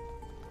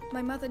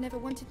 My mother never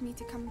wanted me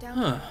to come down.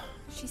 Huh.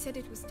 She said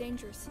it was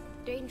dangerous.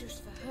 Dangerous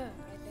for her,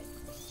 I bet.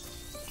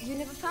 You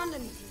never found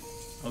anything.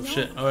 Oh No.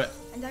 shit. Alright.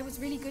 And I was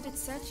really good at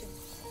searching.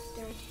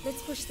 Derek,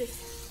 let's push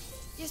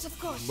this. Yes, of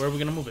course. Where are we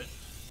gonna move it?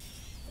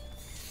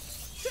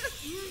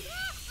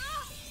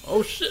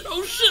 Oh shit,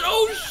 oh shit,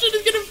 oh shit,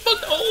 it's getting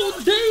fucked.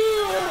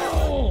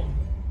 Oh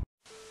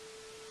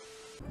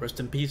damn! Rest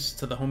in peace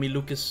to the homie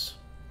Lucas.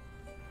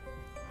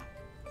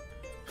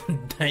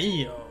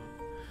 Damn.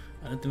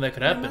 I didn't think that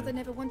could My mother happen.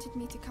 never wanted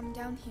me to come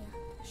down here.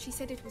 She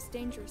said it was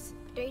dangerous.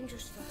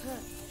 Dangerous for her.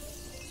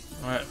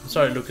 Alright,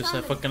 sorry Lucas,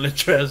 I fucking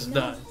let your ass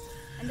die.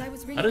 And I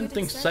was really I didn't good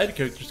think at side searching.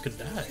 characters could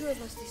die. Two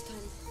of us this time.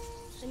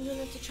 And you're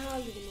not a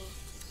child anymore.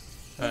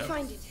 We'll Alright,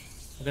 find it.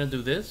 we're gonna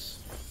do this.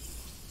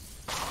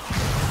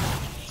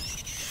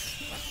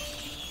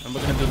 And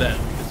we're gonna do that,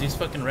 because these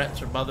fucking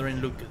rats are bothering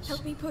Lucas.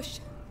 Help me push.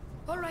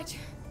 All right.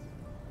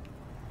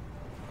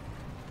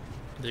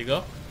 There you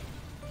go.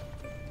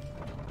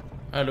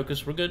 Alright,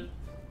 Lucas, we're good.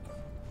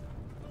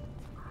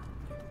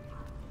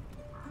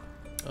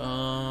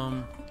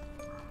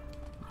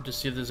 Just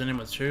see if there's any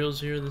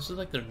materials here. This is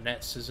like their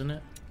nets, isn't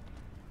it?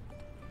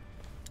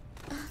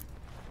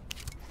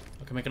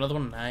 Okay, make another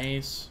one.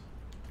 Nice.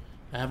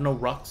 I have no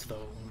rocks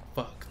though. I'm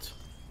fucked.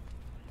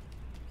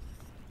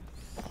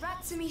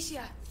 Thanks,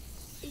 Amicia.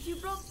 If you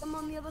block them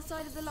on the other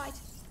side of the light,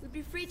 we'll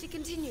be free to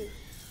continue.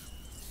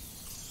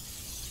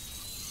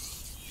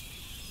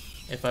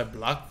 If I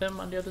block them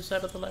on the other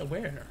side of the light,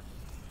 where?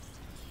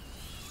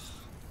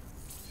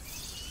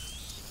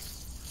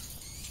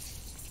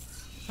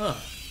 Huh.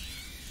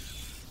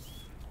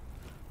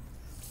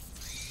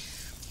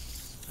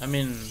 I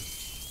mean,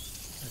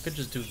 I could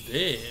just do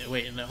this.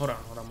 Wait, no, hold on,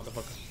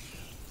 motherfucker.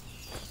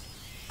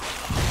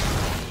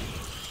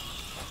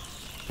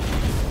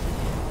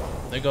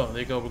 There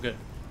you go, we're good.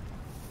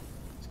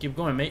 Let's keep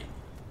going, mate.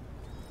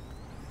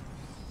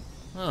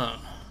 Huh.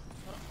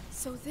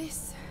 So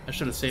this. I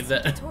should have saved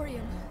that.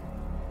 Auditorium.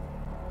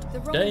 The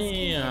Romans came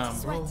here to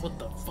Damn, bro, sweat. what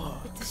the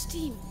fuck? With the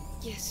steam,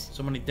 yes.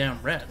 So many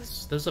damn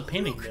rats. There's a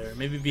painting Look, there,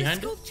 maybe the behind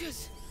it?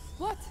 sculptures.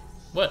 What?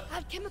 What?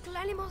 Alchemical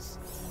animals.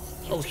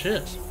 Oh,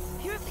 shit.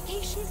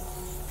 Purification,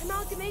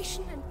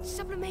 amalgamation, and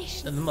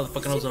sublimation. That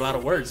motherfucker knows a lot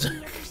of words.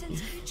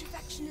 Represents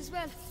putrefaction as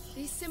well.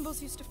 These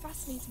symbols used to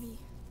fascinate me.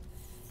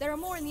 There are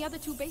more in the other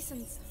 2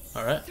 basins.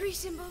 Alright. 3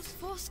 symbols,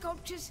 4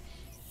 sculptures.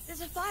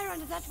 There's a fire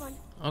under that one.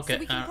 Okay. So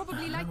we can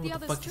probably I light don't the know what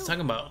others the fuck too. he's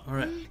talking about.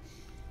 Alright.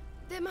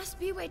 There must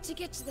be a way to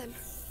get to them.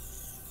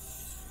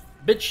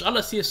 Bitch, all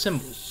I see is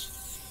symbols.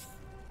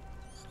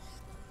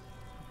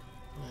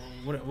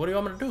 What do you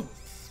want me to do?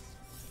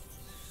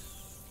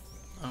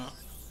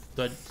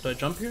 Do I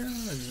jump here?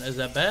 Is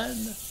that bad?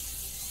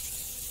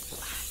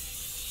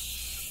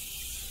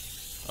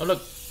 Oh,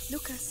 look.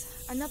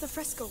 Lucas, another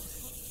fresco.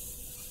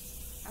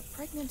 A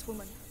pregnant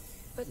woman.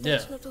 But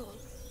that's Yeah. not all.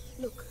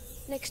 Look,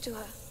 next to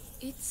her.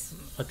 It's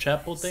A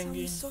chapel some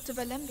thingy? sort of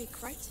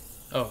alembic, right?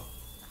 Oh.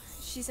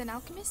 She's an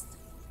alchemist?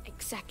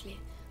 Exactly.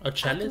 A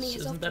chalice? Alchemy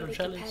has Isn't that often a been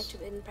compared chalice?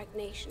 to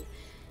impregnation,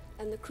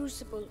 and the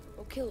crucible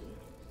or kiln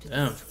to the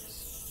Damn.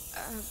 rituals.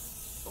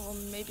 Or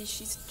maybe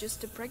she's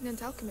just a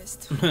pregnant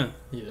alchemist.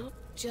 Yeah. Not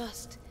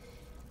just.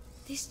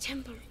 This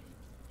temple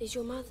is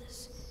your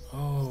mother's,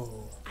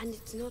 Oh. and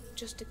it's not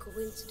just a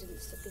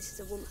coincidence that this is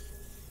a woman.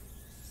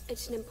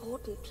 It's an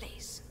important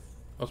place.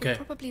 Okay.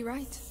 You're probably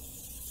right.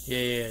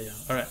 Yeah.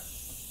 Alright.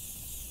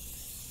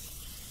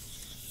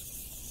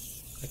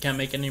 I can't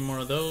make any more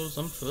of those.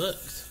 I'm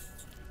fucked.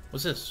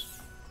 What's this?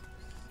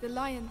 The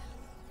lion.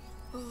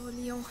 Oh,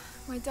 Leon,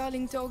 my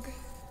darling dog.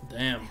 I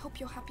Damn. hope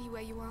you're happy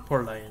where you are.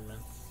 Poor lion, man.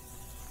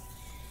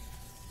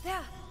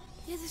 There,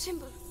 near the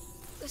symbol.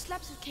 The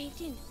slabs have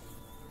caved in.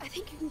 I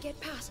think you can get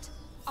past.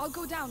 I'll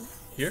go down.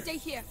 Here? Stay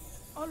here.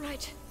 All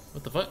right.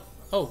 What the fuck?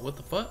 Oh, what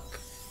the fuck?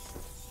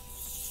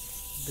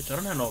 Bitch, I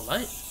don't have no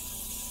light.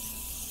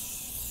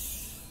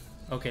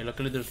 Okay,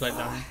 luckily there's light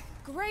down here.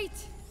 Great.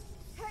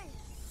 Hey,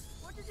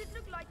 what does it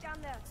look like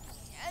down there?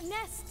 A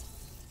nest.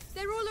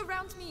 They're all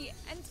around me,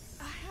 and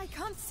I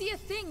can't see a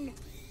thing.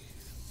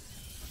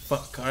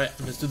 Fuck, alright,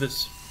 let's do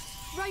this.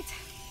 Right,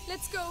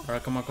 let's go.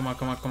 Alright, come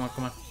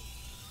on.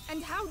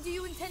 And how do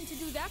you intend to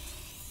do that?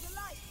 The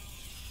light.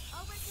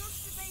 I'll wait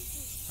close to the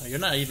bases. Oh, you're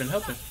not even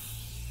helping.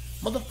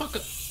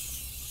 Motherfucker!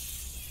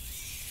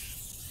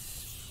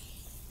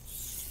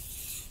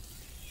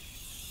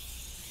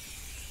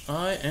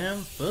 I am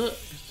fucked.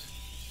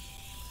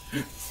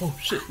 Oh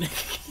shit.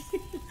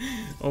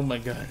 Oh my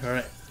god,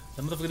 alright.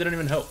 That motherfucker didn't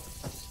even help.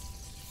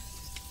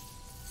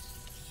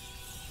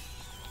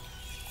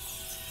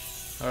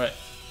 Alright.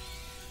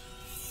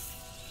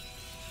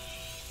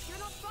 You're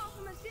not far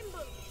from a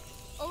symbol.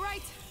 All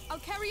right, I'll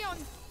carry on.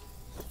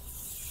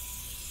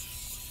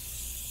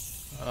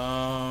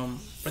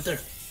 Right there.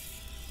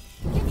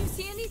 Can you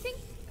see anything?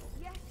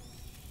 Yes.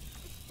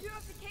 It's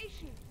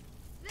purification.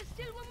 There's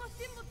still one more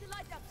symbol to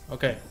light up.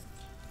 Okay.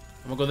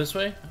 I'm gonna go this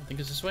way. I think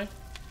it's this way.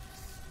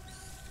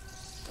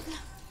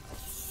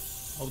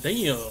 Oh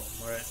damn.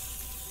 Alright.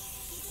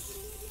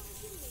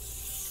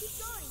 Keep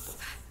going.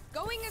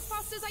 Going as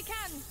fast as I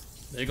can.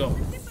 There you go. The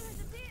symbol has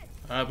appeared.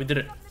 Alright, we did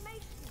it.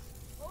 Sublimation.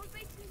 All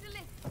basins are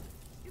lit.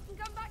 You can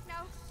come back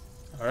now.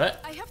 Alright.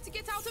 I have to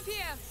get out of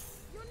here.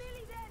 You're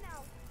nearly there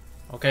now.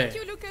 Okay. Thank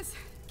you, Lucas.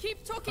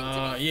 Keep talking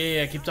to me.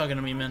 Yeah, keep talking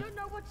to me, I man. don't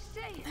know what to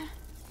say.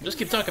 Just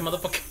keep talking, Made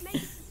motherfucker. it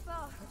this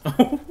far.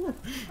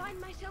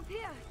 Find myself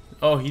here.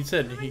 Oh, he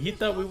said he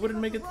thought we wouldn't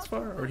make it this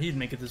far, or he'd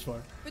make it this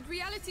far. But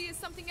reality is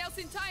something else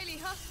entirely,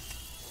 huh?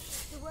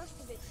 The worst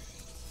of it.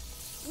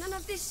 None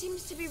of this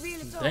seems to be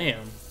real at all.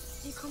 Damn.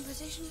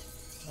 Decomposition,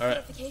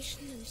 Alright. purification,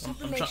 and I'm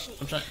sublimation.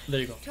 trying. There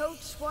you go. Toad,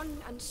 swan,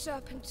 and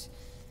serpent.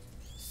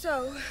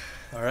 So,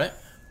 Alright.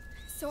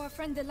 So our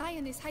friend the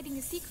lion is hiding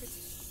a secret.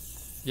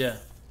 Yeah.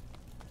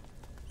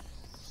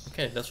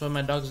 Okay, that's why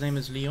my dog's name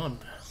is Leon.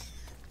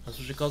 That's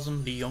what she calls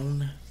him,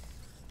 Leon.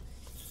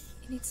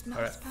 In its mouth,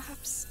 Alright.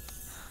 perhaps.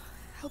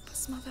 Help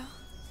us, mother.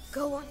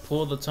 go on.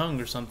 Pull the tongue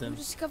or You something.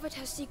 discovered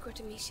her secret,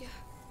 Amicia.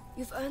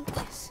 You've earned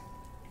this.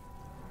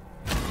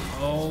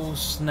 Oh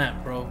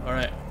snap, bro.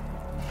 Alright.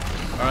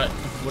 Alright,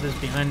 what is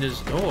behind his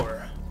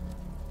door?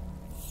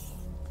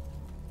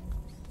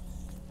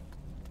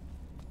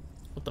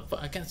 What the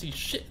fuck? I can't see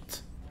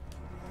shit.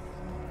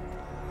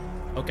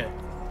 Okay.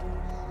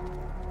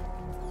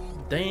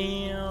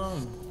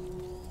 Damn.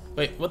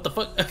 Wait, what the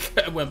fuck?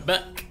 I went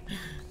back.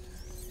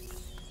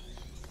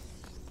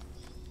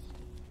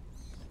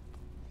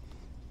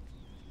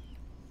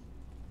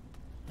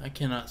 I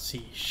cannot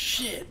see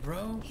shit,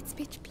 bro. It's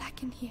pitch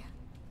black in here.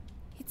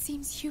 It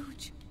seems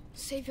huge.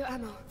 Save your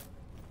ammo.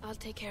 I'll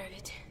take care of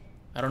it.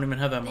 I don't even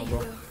have ammo, There you bro.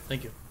 go.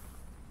 Thank you.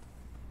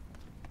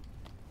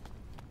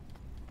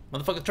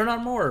 Motherfucker, turn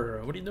on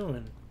more. What are you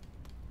doing?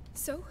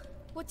 So,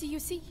 what do you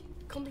see?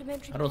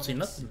 Complementary I don't see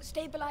products, nothing.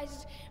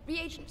 Stabilizers,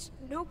 reagents,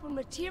 noble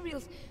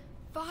materials,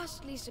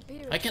 vastly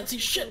superior. I can't to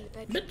see what we shit,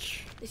 found in the bedroom.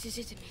 bitch. This is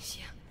it,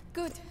 Amicia.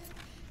 Good.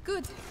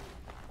 Good.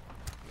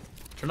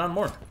 Turn on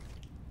more.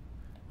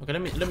 Okay,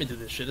 let me do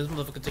this shit. This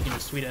motherfucker taking a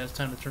sweet ass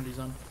time to turn these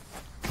on.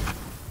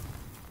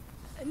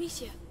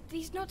 Amicia,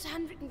 these notes are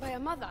handwritten by a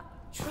mother.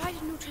 Tried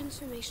a new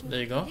transformation.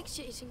 There you The go.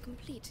 elixir is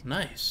incomplete.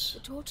 Nice.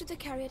 The torch of the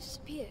carrier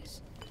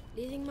disappears,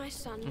 leaving my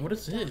son. What in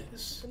is the darkness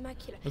this? of The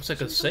macula. Looks like a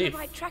She was on safe. the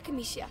right track,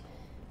 Amicia.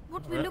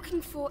 What we're Alright.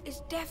 looking for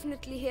is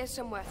definitely here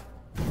somewhere.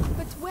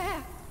 But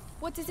where?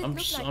 What does it look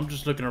like? I'm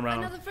just looking around.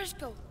 Another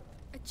fresco.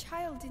 A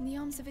child in the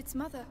arms of its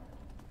mother.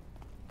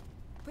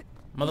 But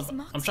Mother, these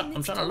marks I'm on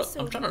its trying to look. torso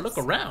I'm trying to look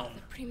leads-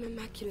 around. Prima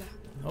macula.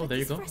 Oh, there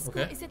you This go. fresco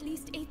Okay. is at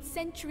least 8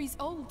 centuries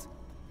old.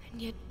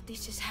 And yet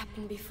this has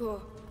happened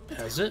before. But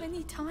Has how it?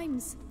 many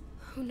times?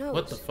 Who knows?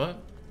 What the fuck?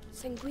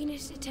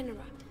 Sanguinis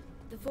itinera.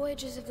 The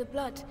voyages of the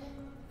blood.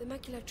 The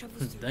macula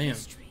travels through Damn.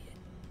 history.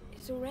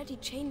 It's already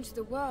changed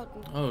the world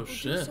and Oh, will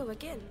shit. do so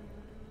again.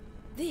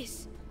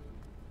 This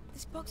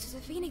box has a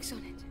phoenix on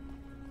it.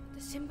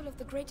 The symbol of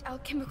the great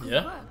alchemical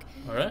Yeah. work.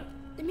 All right.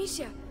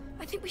 Amicia,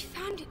 I think we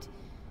found it.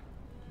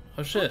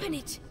 Oh shit. Open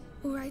it.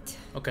 All right.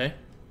 Okay.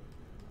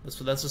 That's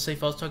the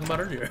safe I was talking about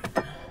earlier.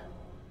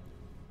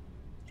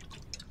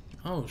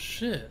 Oh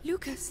shit.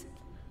 Lucas.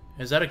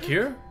 Is that a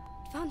cure?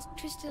 Advanced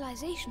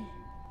crystallization.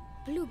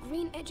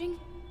 Blue-green edging.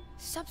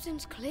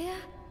 Substance clear.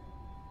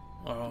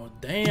 Oh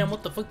damn!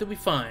 What the fuck did we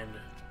find?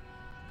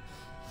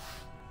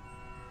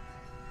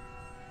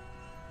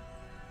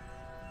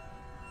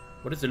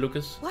 What is it,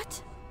 Lucas?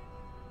 What?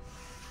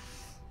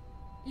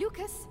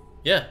 Lucas,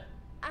 Yeah.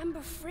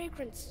 Amber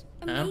fragrance.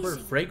 Amazing. Amber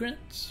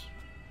fragrance.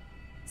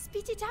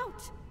 spit it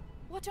out.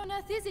 What on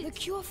earth is The it?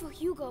 cure for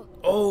Hugo.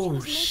 Oh, she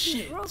was making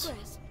shit.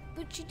 progress,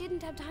 but she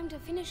didn't have time to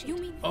finish it. You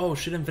mean Oh,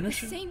 she didn't the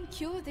finish it. same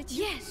cure that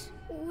you... Yes,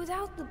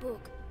 without the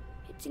book.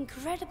 It's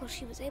incredible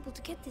she was able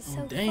to get this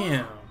so Oh,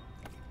 damn. far.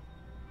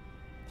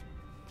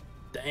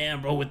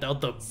 Damn, bro. Without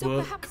the So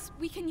book, perhaps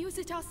we can use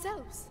it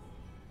ourselves.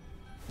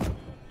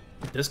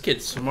 this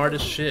kid's smart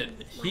as shit.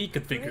 He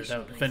could figure it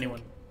out, if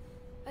anyone.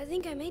 I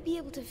think I may be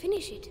able to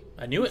finish it.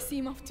 I knew You it.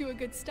 seem off to a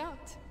good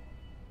start,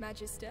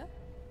 Magister.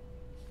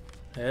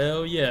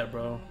 Hell yeah,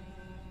 bro.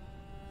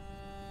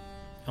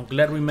 I'm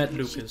glad we met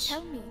Didn't you Lucas.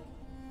 tell me?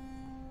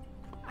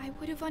 I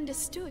would have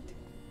understood.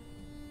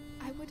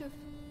 I would have...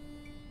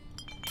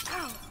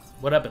 Ow!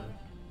 What happened?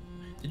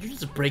 Did you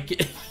just break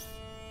it?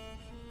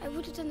 I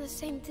would have done the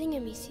same thing,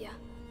 Amicia.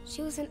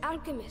 She was an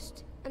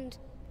alchemist, and,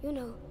 you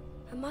know,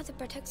 her mother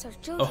protects her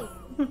children,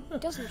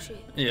 doesn't she?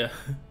 Yeah.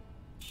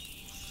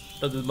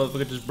 But this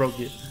motherfucker just broke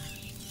it.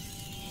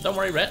 Don't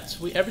worry, rats.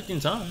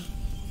 Everything's on.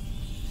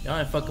 Y'all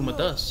ain't fucking with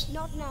No, us.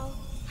 Not now.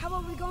 How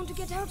are we going to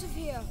get out of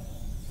here?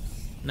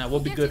 Nah,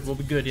 we'll be Get good. it. We'll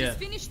be good. Yeah. Just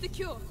finish the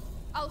cure.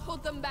 I'll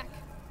hold them back.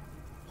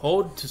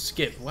 Hold to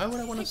skip. Why would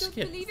I want I to don't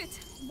skip? believe it.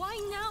 Why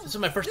now? This is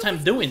my first Lucas,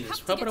 time doing we this.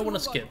 have Why to would I get a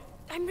want to move on.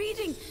 skip? I'm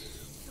reading.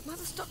 Her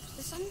mother stopped at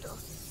the sun door.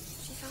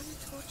 She found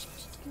the torch, but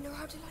she didn't know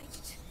how to light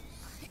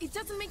it. It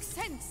doesn't make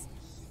sense.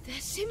 They're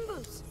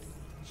symbols.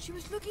 She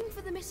was looking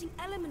for the missing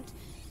element,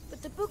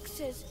 but the book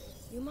says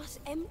you must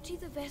empty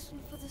the vessel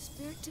for the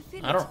spirit to fill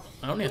it.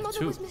 I only Your have mother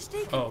 2. was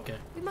mistaken. Oh, okay.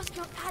 We must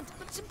not add,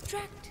 but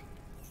subtract.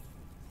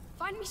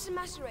 Find me some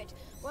macerate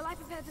while I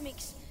prepare the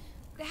mix.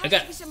 There has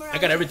to be some around I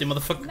got here. everything,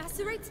 motherfucker.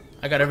 Macerate?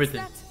 I got What's everything.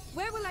 that?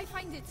 Where will I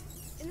find it?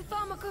 In the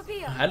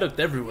pharmacopoeia. I looked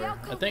everywhere.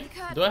 I think.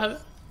 Do I have it?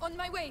 On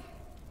my way.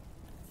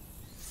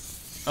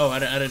 Oh, I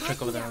didn't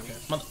check over there. Okay.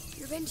 Mother.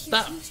 Laurentius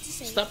Stop. used to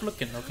say, Stop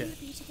looking. Okay. "Calm the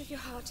beating of your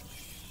heart.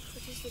 For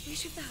it is the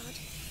wish of the heart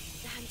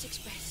the hands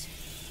express.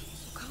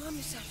 So calm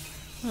yourself.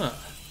 Huh.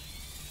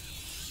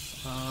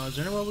 Is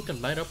there anywhere we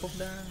can light up over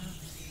there?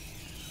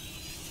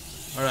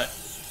 Alright.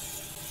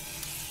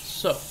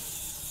 So.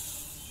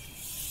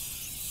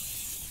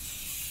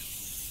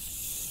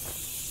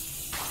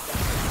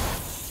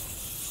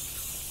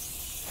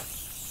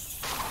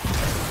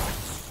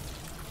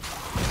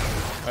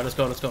 Alright, let's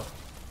go, let's go.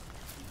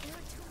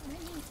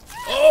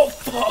 Oh,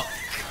 fuck!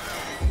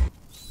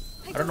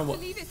 I don't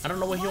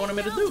know what he wanted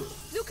me to do.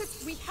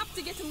 Lucas, we have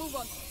to get a move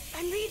on.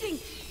 I'm reading.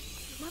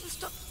 Your mother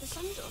stopped at the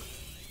sun door.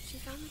 She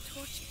found the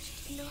torch, but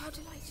she didn't know how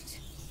to light it.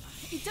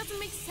 It doesn't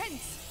make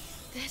sense.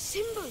 They're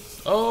symbols.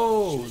 She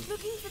Oh, was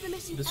looking for the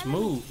missing this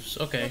element. moves.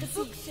 Okay. But the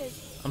book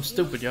says, I'm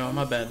stupid, yo.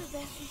 My bad. "You must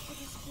empty the vessel for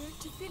the spirit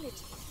to fill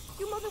it."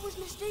 Your mother was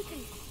mistaken.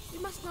 We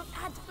must not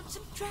add, but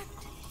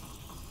subtract.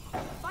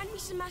 Find me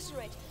some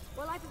macerate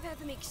while I prepare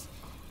the mix.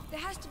 There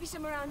has to be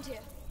some around here.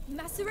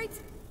 Macerate?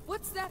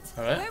 What's that?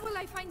 All right. Where will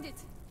I find it?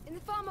 In the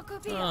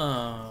pharmacopoeia.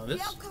 Oh, The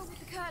this. alcove with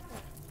the curtain.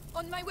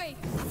 On my way.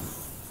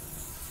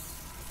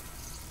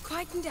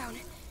 Quieten down.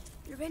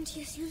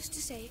 Laurentius used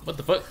to say, What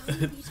the fuck? "Calm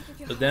the beating of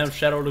your The heart. damn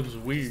shadow looks It is the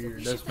weird.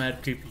 wish That's of the mad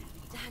heart creepy.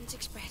 the hands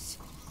express.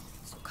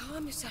 So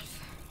Calm yourself.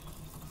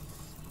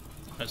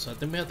 Alright, so I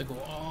think we have to go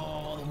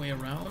all the way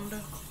around.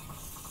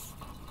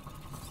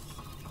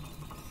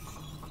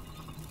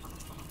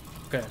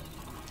 Okay.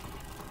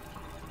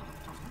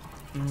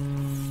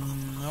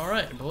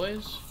 Alright,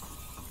 boys.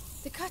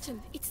 The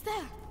curtain, it's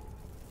there.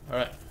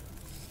 Alright.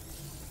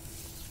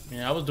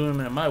 Yeah, I was doing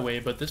it my way,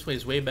 but this way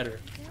is way better.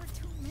 There are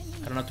too many.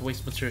 I don't have to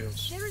waste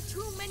materials. There are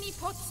too many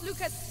pots,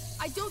 Lucas.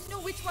 I don't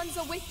know which ones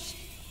are which.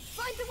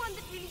 Find the one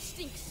that really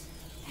stinks.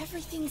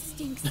 Everything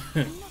stinks.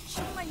 I'm not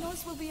sure my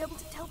nose will be able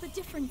to tell the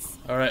difference.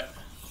 Alright.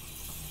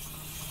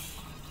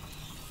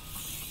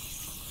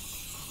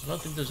 I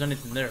don't think there's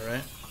anything there,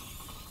 right?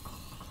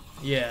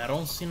 Yeah, I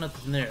don't see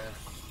nothing there.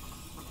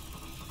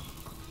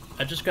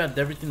 I just grabbed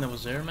everything that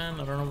was there, man.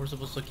 I don't know if we're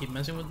supposed to keep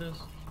messing with this.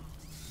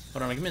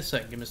 Hold on, give me a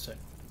sec, give me a sec.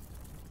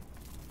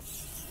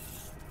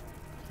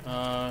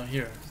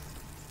 Here.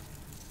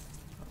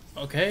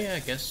 Okay, I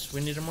guess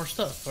we needed more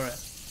stuff.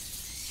 Alright.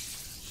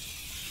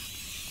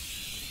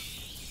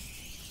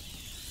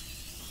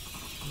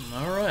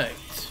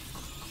 Alright.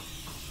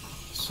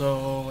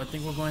 So, I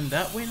think we're going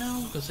that way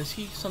now? Because I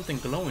see something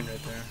glowing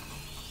right there.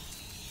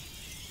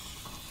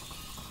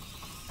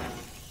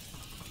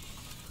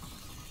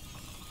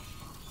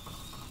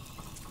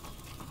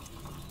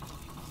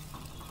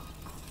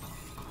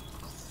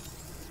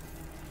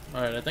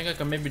 Alright, I think I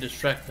can maybe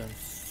distract them.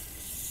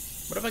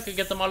 What if I could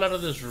get them all out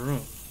of this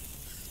room?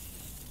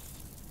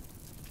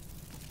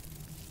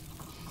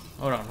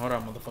 Hold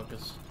on,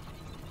 motherfuckers.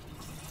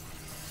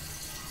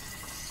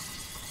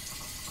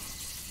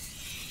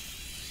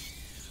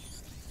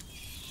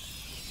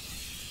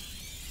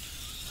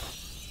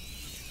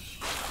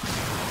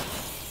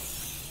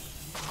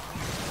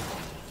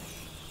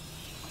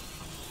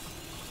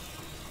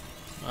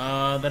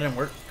 That didn't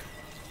work.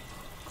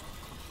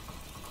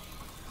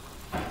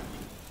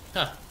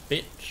 Ha,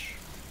 bitch.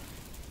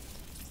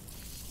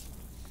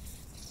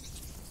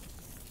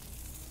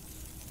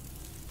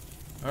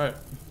 Alright,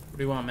 what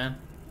do you want, man?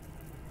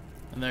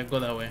 And then go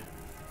that way.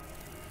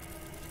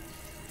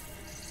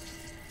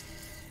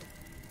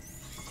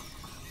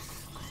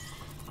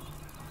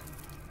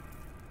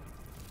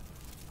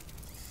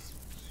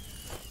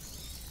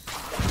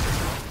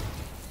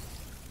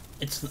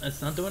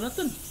 It's not doing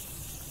nothing.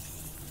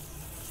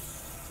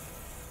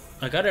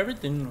 I got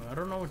everything. I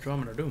don't know what you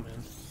want me to do,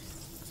 man.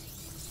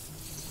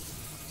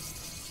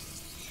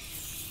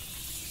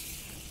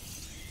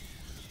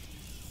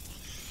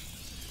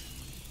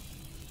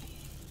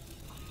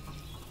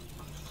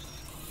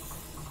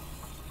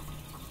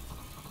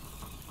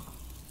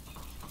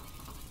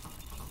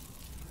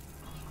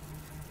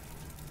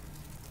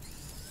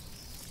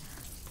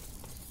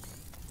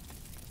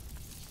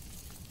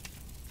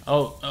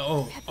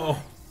 Oh.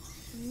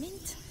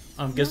 Mint?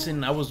 I'm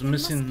guessing I was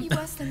missing. Must be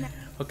worse than that.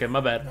 Okay, my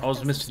bad. I was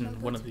doesn't missing smell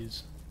one good. of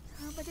these.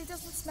 Oh, but it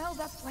doesn't smell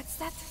that. What's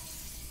that?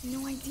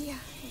 No idea.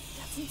 It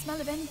doesn't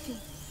smell of anything.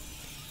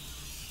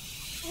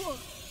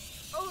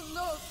 Oh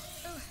no.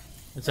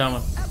 It's that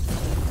one.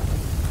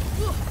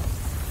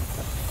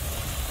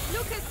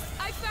 Lucas,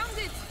 I found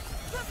it.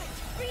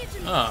 Perfect. Bring it to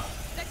me. Ah,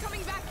 They're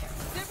coming back.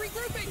 They're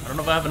regrouping. I don't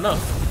know if I have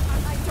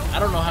enough. I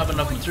don't know if I have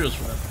enough materials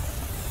for them.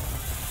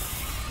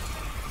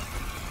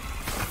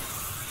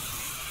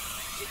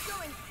 Keep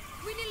going.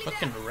 We nearly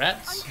Fucking there.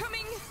 rats. I'm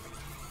coming.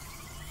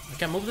 I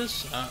can't move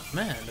this?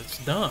 Man, it's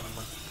dumb.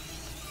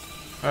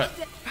 Alright,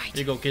 Right. here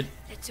you go, kid.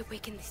 Let's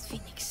awaken this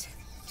phoenix.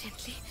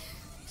 Gently.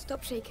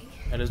 Stop shaking.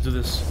 Alright, let's do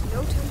this.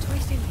 No time to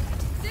waste any of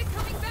it. They're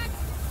coming back.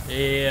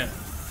 Yeah.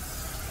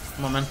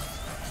 Come on, man.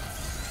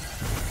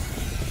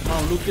 Come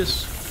on,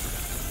 Lucas.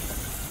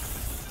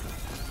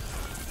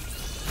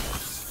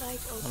 Slight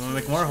I'm gonna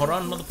make more. Hold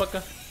on,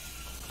 motherfucker.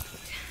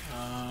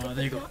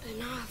 There you go. Not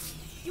enough.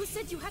 You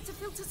said you had to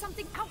filter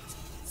something out.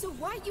 So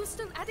why are you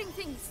still adding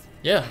things?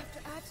 Yeah. To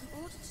add in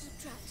order to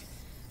subtract.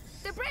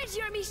 The bridge,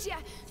 here, Amicia.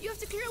 You have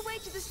to clear a way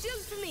to the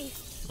stills for me.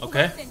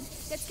 Okay. Then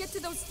let's get to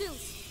those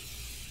stills.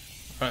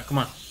 Alright, come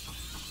on.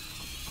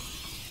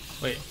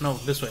 Wait, no,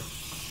 this way.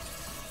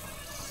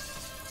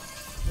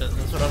 That's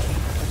what I was...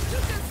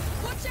 Lucas,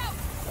 watch out.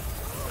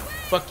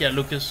 Fuck yeah,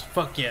 Lucas.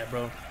 Fuck yeah,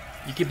 bro.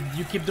 You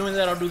keep doing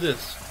that, I'll do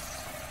this.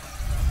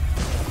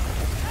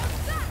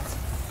 How's that?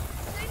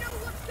 They know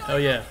what's going Oh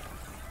yeah. on,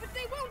 but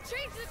they won't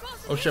change the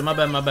course. Oh shit, my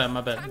bad.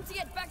 Time to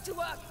get back to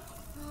work.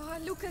 Oh,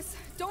 Lucas,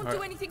 don't Alright.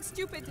 do anything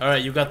stupid.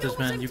 Alright, you got I know this, what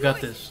man. I'm You got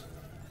doing. this.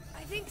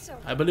 I think so.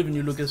 I believe in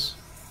you, Lucas.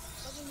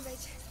 At any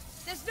rate,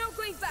 there's no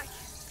going back.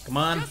 Come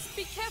on. Just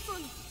be careful.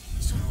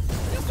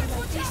 Lucas,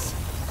 watch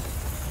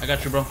out. I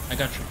got you, bro. I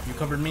got you. You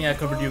covered me, I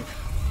covered you.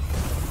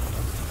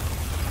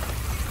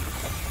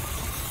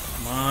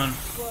 Come on.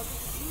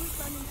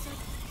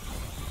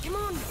 Come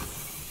on.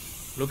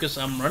 Lucas,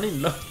 I'm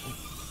running low.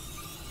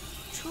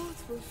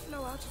 Truth will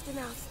flow out of the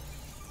mouth.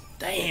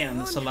 Damn,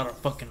 that's a lot of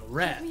fucking Give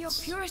me your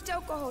rats. purest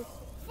alcohol.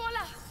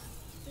 Voila!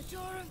 The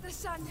door of the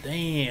sun.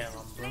 Damn,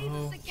 Flame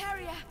bro. of the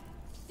carrier.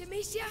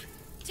 Demetia,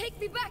 take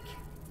me back.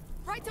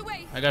 Right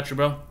away. I got you,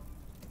 bro.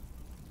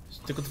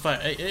 Stick with the fire.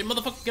 Hey,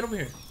 motherfucker, get over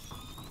here.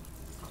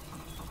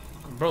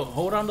 Bro,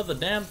 hold on to the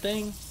damn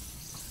thing.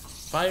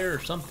 fire or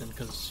something,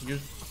 because you're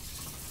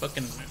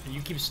fucking,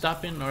 you keep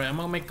stopping. Alright, I'm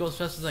gonna make go as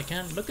fast as I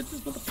can. Look at this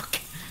motherfucker.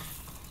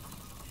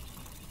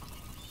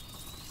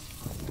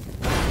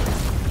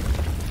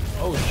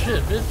 Oh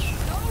shit, bitch.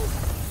 No!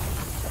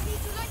 I need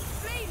to light the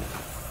flame!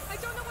 I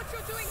don't know what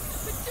you're doing,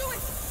 but do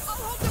it!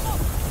 I'll hold them off!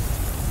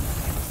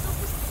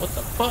 What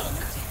the fuck?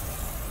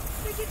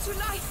 Bring it to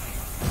life!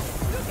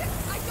 Lucas,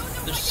 I don't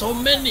know There's why so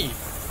you're- many!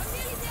 I'm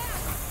nearly there!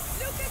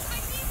 Lucas, I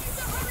need you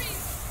to hurry!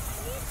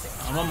 I need to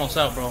I'm almost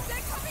out, bro.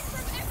 They're coming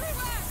from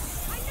everywhere!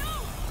 I know!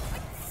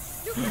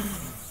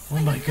 Lucas! Oh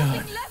my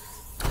god.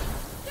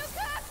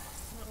 Lucas!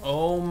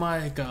 Oh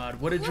my god.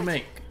 What did you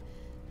make?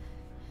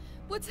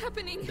 What's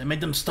happening? They made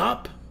them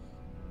stop?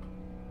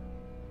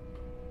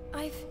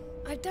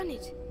 I've done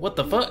it. What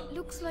the fuck?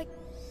 Looks like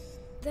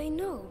they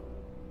know.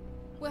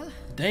 Well,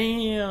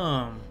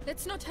 Damn.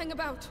 let's not hang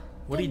about.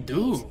 What'd he Then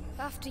do? please,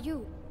 after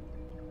you.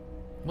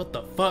 What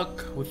the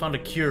fuck? We found a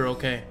cure,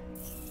 okay.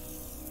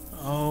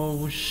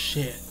 Oh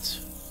shit.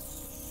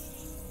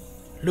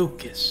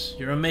 Lucas,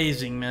 you're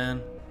amazing,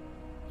 man.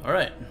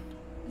 Alright.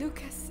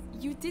 Lucas,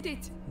 you did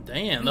it.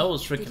 Damn, that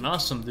was freaking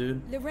awesome,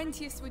 dude.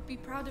 Laurentius would be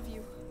proud of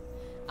you.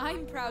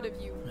 I'm proud of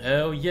you.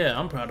 Hell yeah,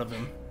 I'm proud of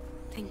him.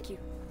 Thank you.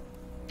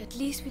 At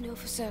least we know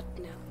for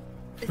certain now.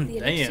 If the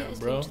Damn, elixir is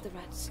bro. linked to the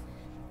rats,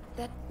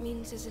 that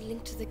means there's a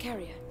link to the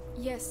carrier.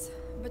 Yes,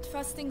 but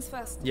first things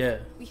first. Yeah.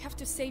 We have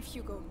to save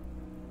Hugo.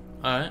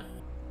 Alright.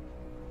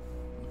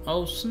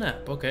 Oh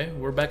snap, okay.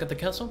 We're back at the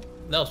castle?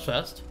 That was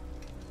fast.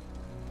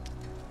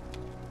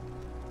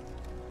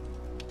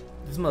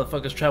 These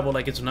motherfuckers travel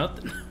like it's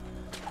nothing.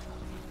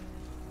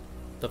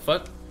 The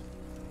fuck?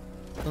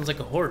 Sounds like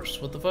a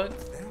horse. What the fuck?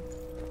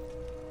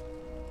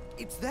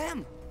 It's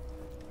them!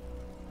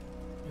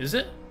 Is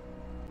it?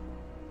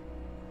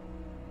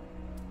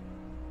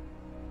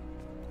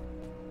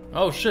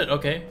 Oh shit,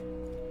 okay.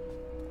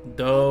 Our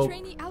Dope.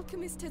 trainee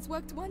alchemist has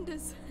worked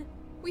wonders.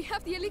 We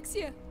have the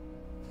elixir.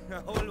 I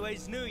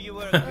always knew you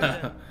were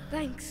a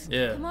Thanks.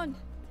 Yeah. Come on,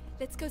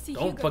 let's go see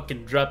Don't Hugo.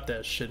 fucking drop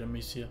that shit,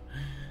 Amicia.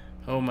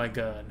 Oh my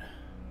god.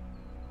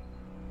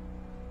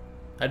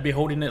 I'd be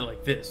holding it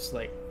like this.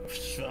 Like,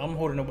 I'm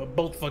holding it with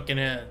both fucking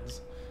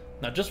hands.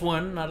 Not just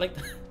one, not like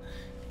that.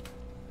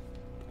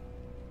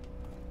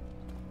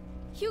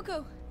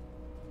 Hugo,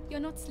 you're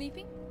not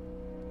sleeping?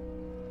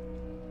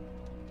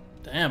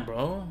 Damn,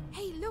 bro.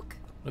 Hey, look.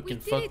 Looking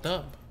we did fucked it.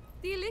 up.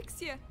 The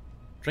elixir.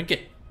 Drink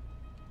it.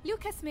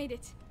 Lucas made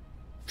it.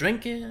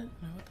 Drink it.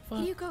 What the fuck?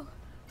 Hugo,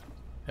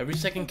 Every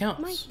second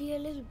counts. Might be a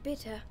little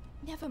bitter.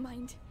 never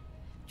mind.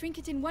 Drink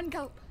it in one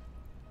gulp.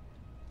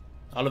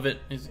 All of it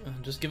is.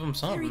 Just give him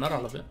some, Very not all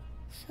good. of it.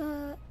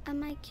 So,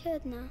 am I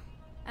cured now?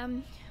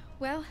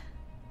 Well,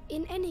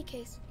 In any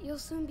case, you'll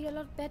soon be a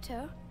lot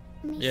better.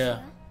 Misha? Yeah.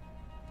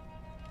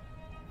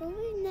 Will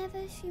we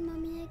never see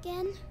Mommy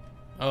again?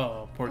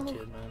 Oh, poor oh,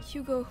 kid, man.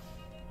 Hugo,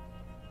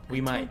 We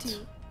I might. told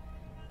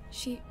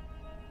you.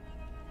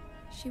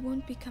 She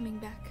won't be coming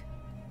back.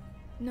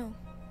 No,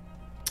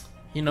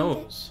 He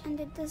knows. And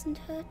it doesn't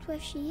hurt where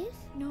she is?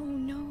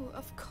 no,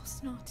 of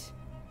course not.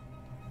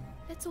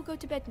 Let's all go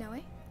to bed now,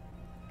 eh?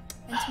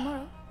 And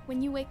tomorrow,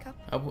 when you wake up,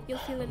 you'll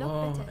feel a lot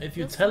well, better. if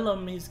you You'll tell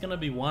him, he's gonna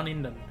be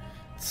wanting to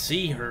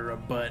see her,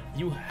 but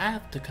you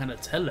have to kind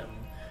of tell him,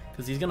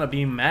 because he's gonna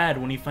be mad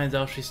when he finds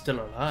out she's still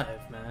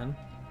alive, man.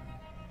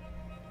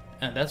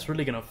 And that's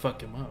really gonna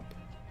fuck him up.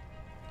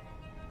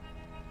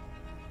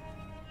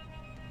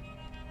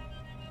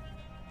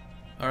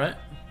 Alright.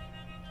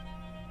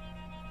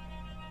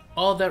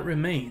 All that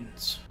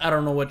remains. I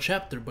don't know what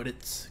chapter, but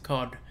it's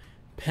called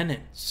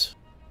Penance.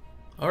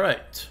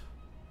 Alright.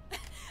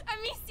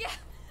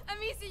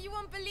 Amicia, you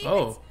won't believe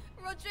Oh. it.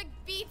 Roderick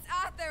beats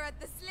Arthur at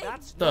the sling.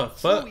 That's The not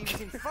fuck? true. He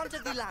was in front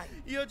of the line.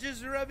 You're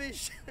just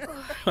rubbish.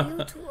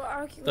 You two are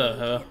arguing The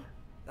hell? again.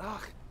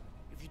 Ugh.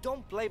 If you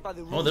don't play by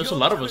the rules, Oh, there's a you're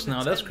lot of trying us to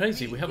now. That's tell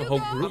crazy. me. We have a whole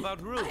Hugo! group.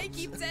 About rules. I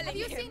keep telling Have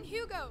you seen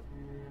Hugo?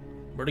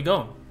 Where'd he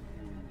go?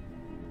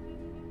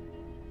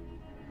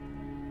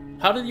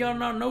 How did y'all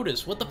not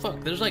notice? What the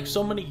fuck? There's like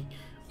so many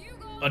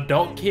Hugo!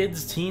 adult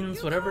kids,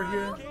 teens, whatever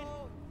here.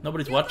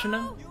 Nobody's watching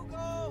them?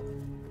 Hugo!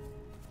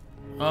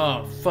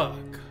 Oh, fuck.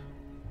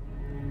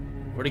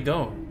 Where'd he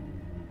go?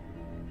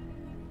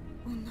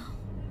 Oh no,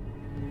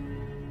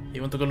 He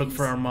went to go look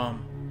for our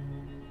mom.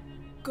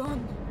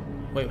 gone.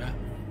 Wait,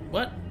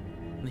 what?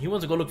 He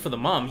wants to go look for the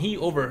mom. He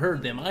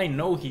overheard them. I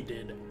know he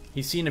did.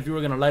 He's seeing if you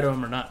were gonna lie to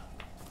him or not.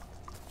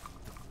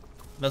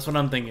 That's what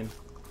I'm thinking.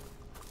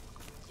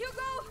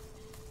 Hugo!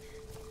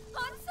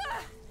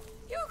 Answer!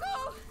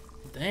 Hugo!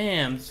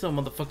 Damn, this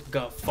little motherfucker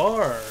got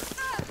far.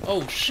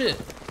 Oh shit.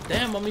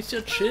 Damn,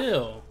 Amicia,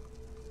 chill.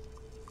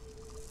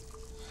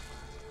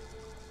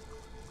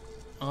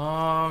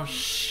 Oh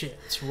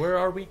shit. Where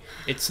are we?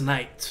 It's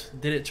night.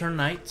 Did it turn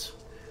night?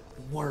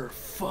 We're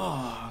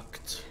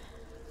fucked.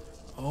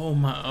 Oh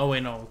my. Oh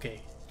wait, no.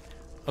 Okay.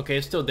 Okay,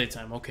 it's still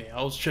daytime. Okay,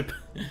 I was tripping.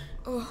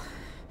 Oh,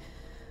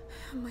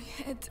 my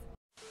head.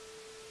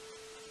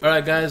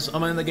 Alright guys, I'm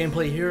gonna end the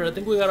gameplay here. I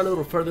think we got a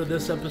little further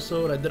this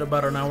episode. I did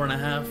about an hour and a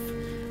half.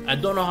 I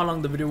don't know how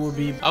long the video will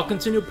be. I'll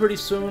continue pretty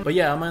soon. But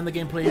yeah, I'm ending the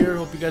gameplay here.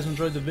 Hope you guys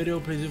enjoyed the video.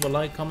 Please leave a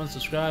like, comment,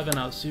 subscribe, and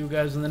I'll see you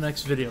guys in the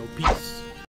next video. Peace.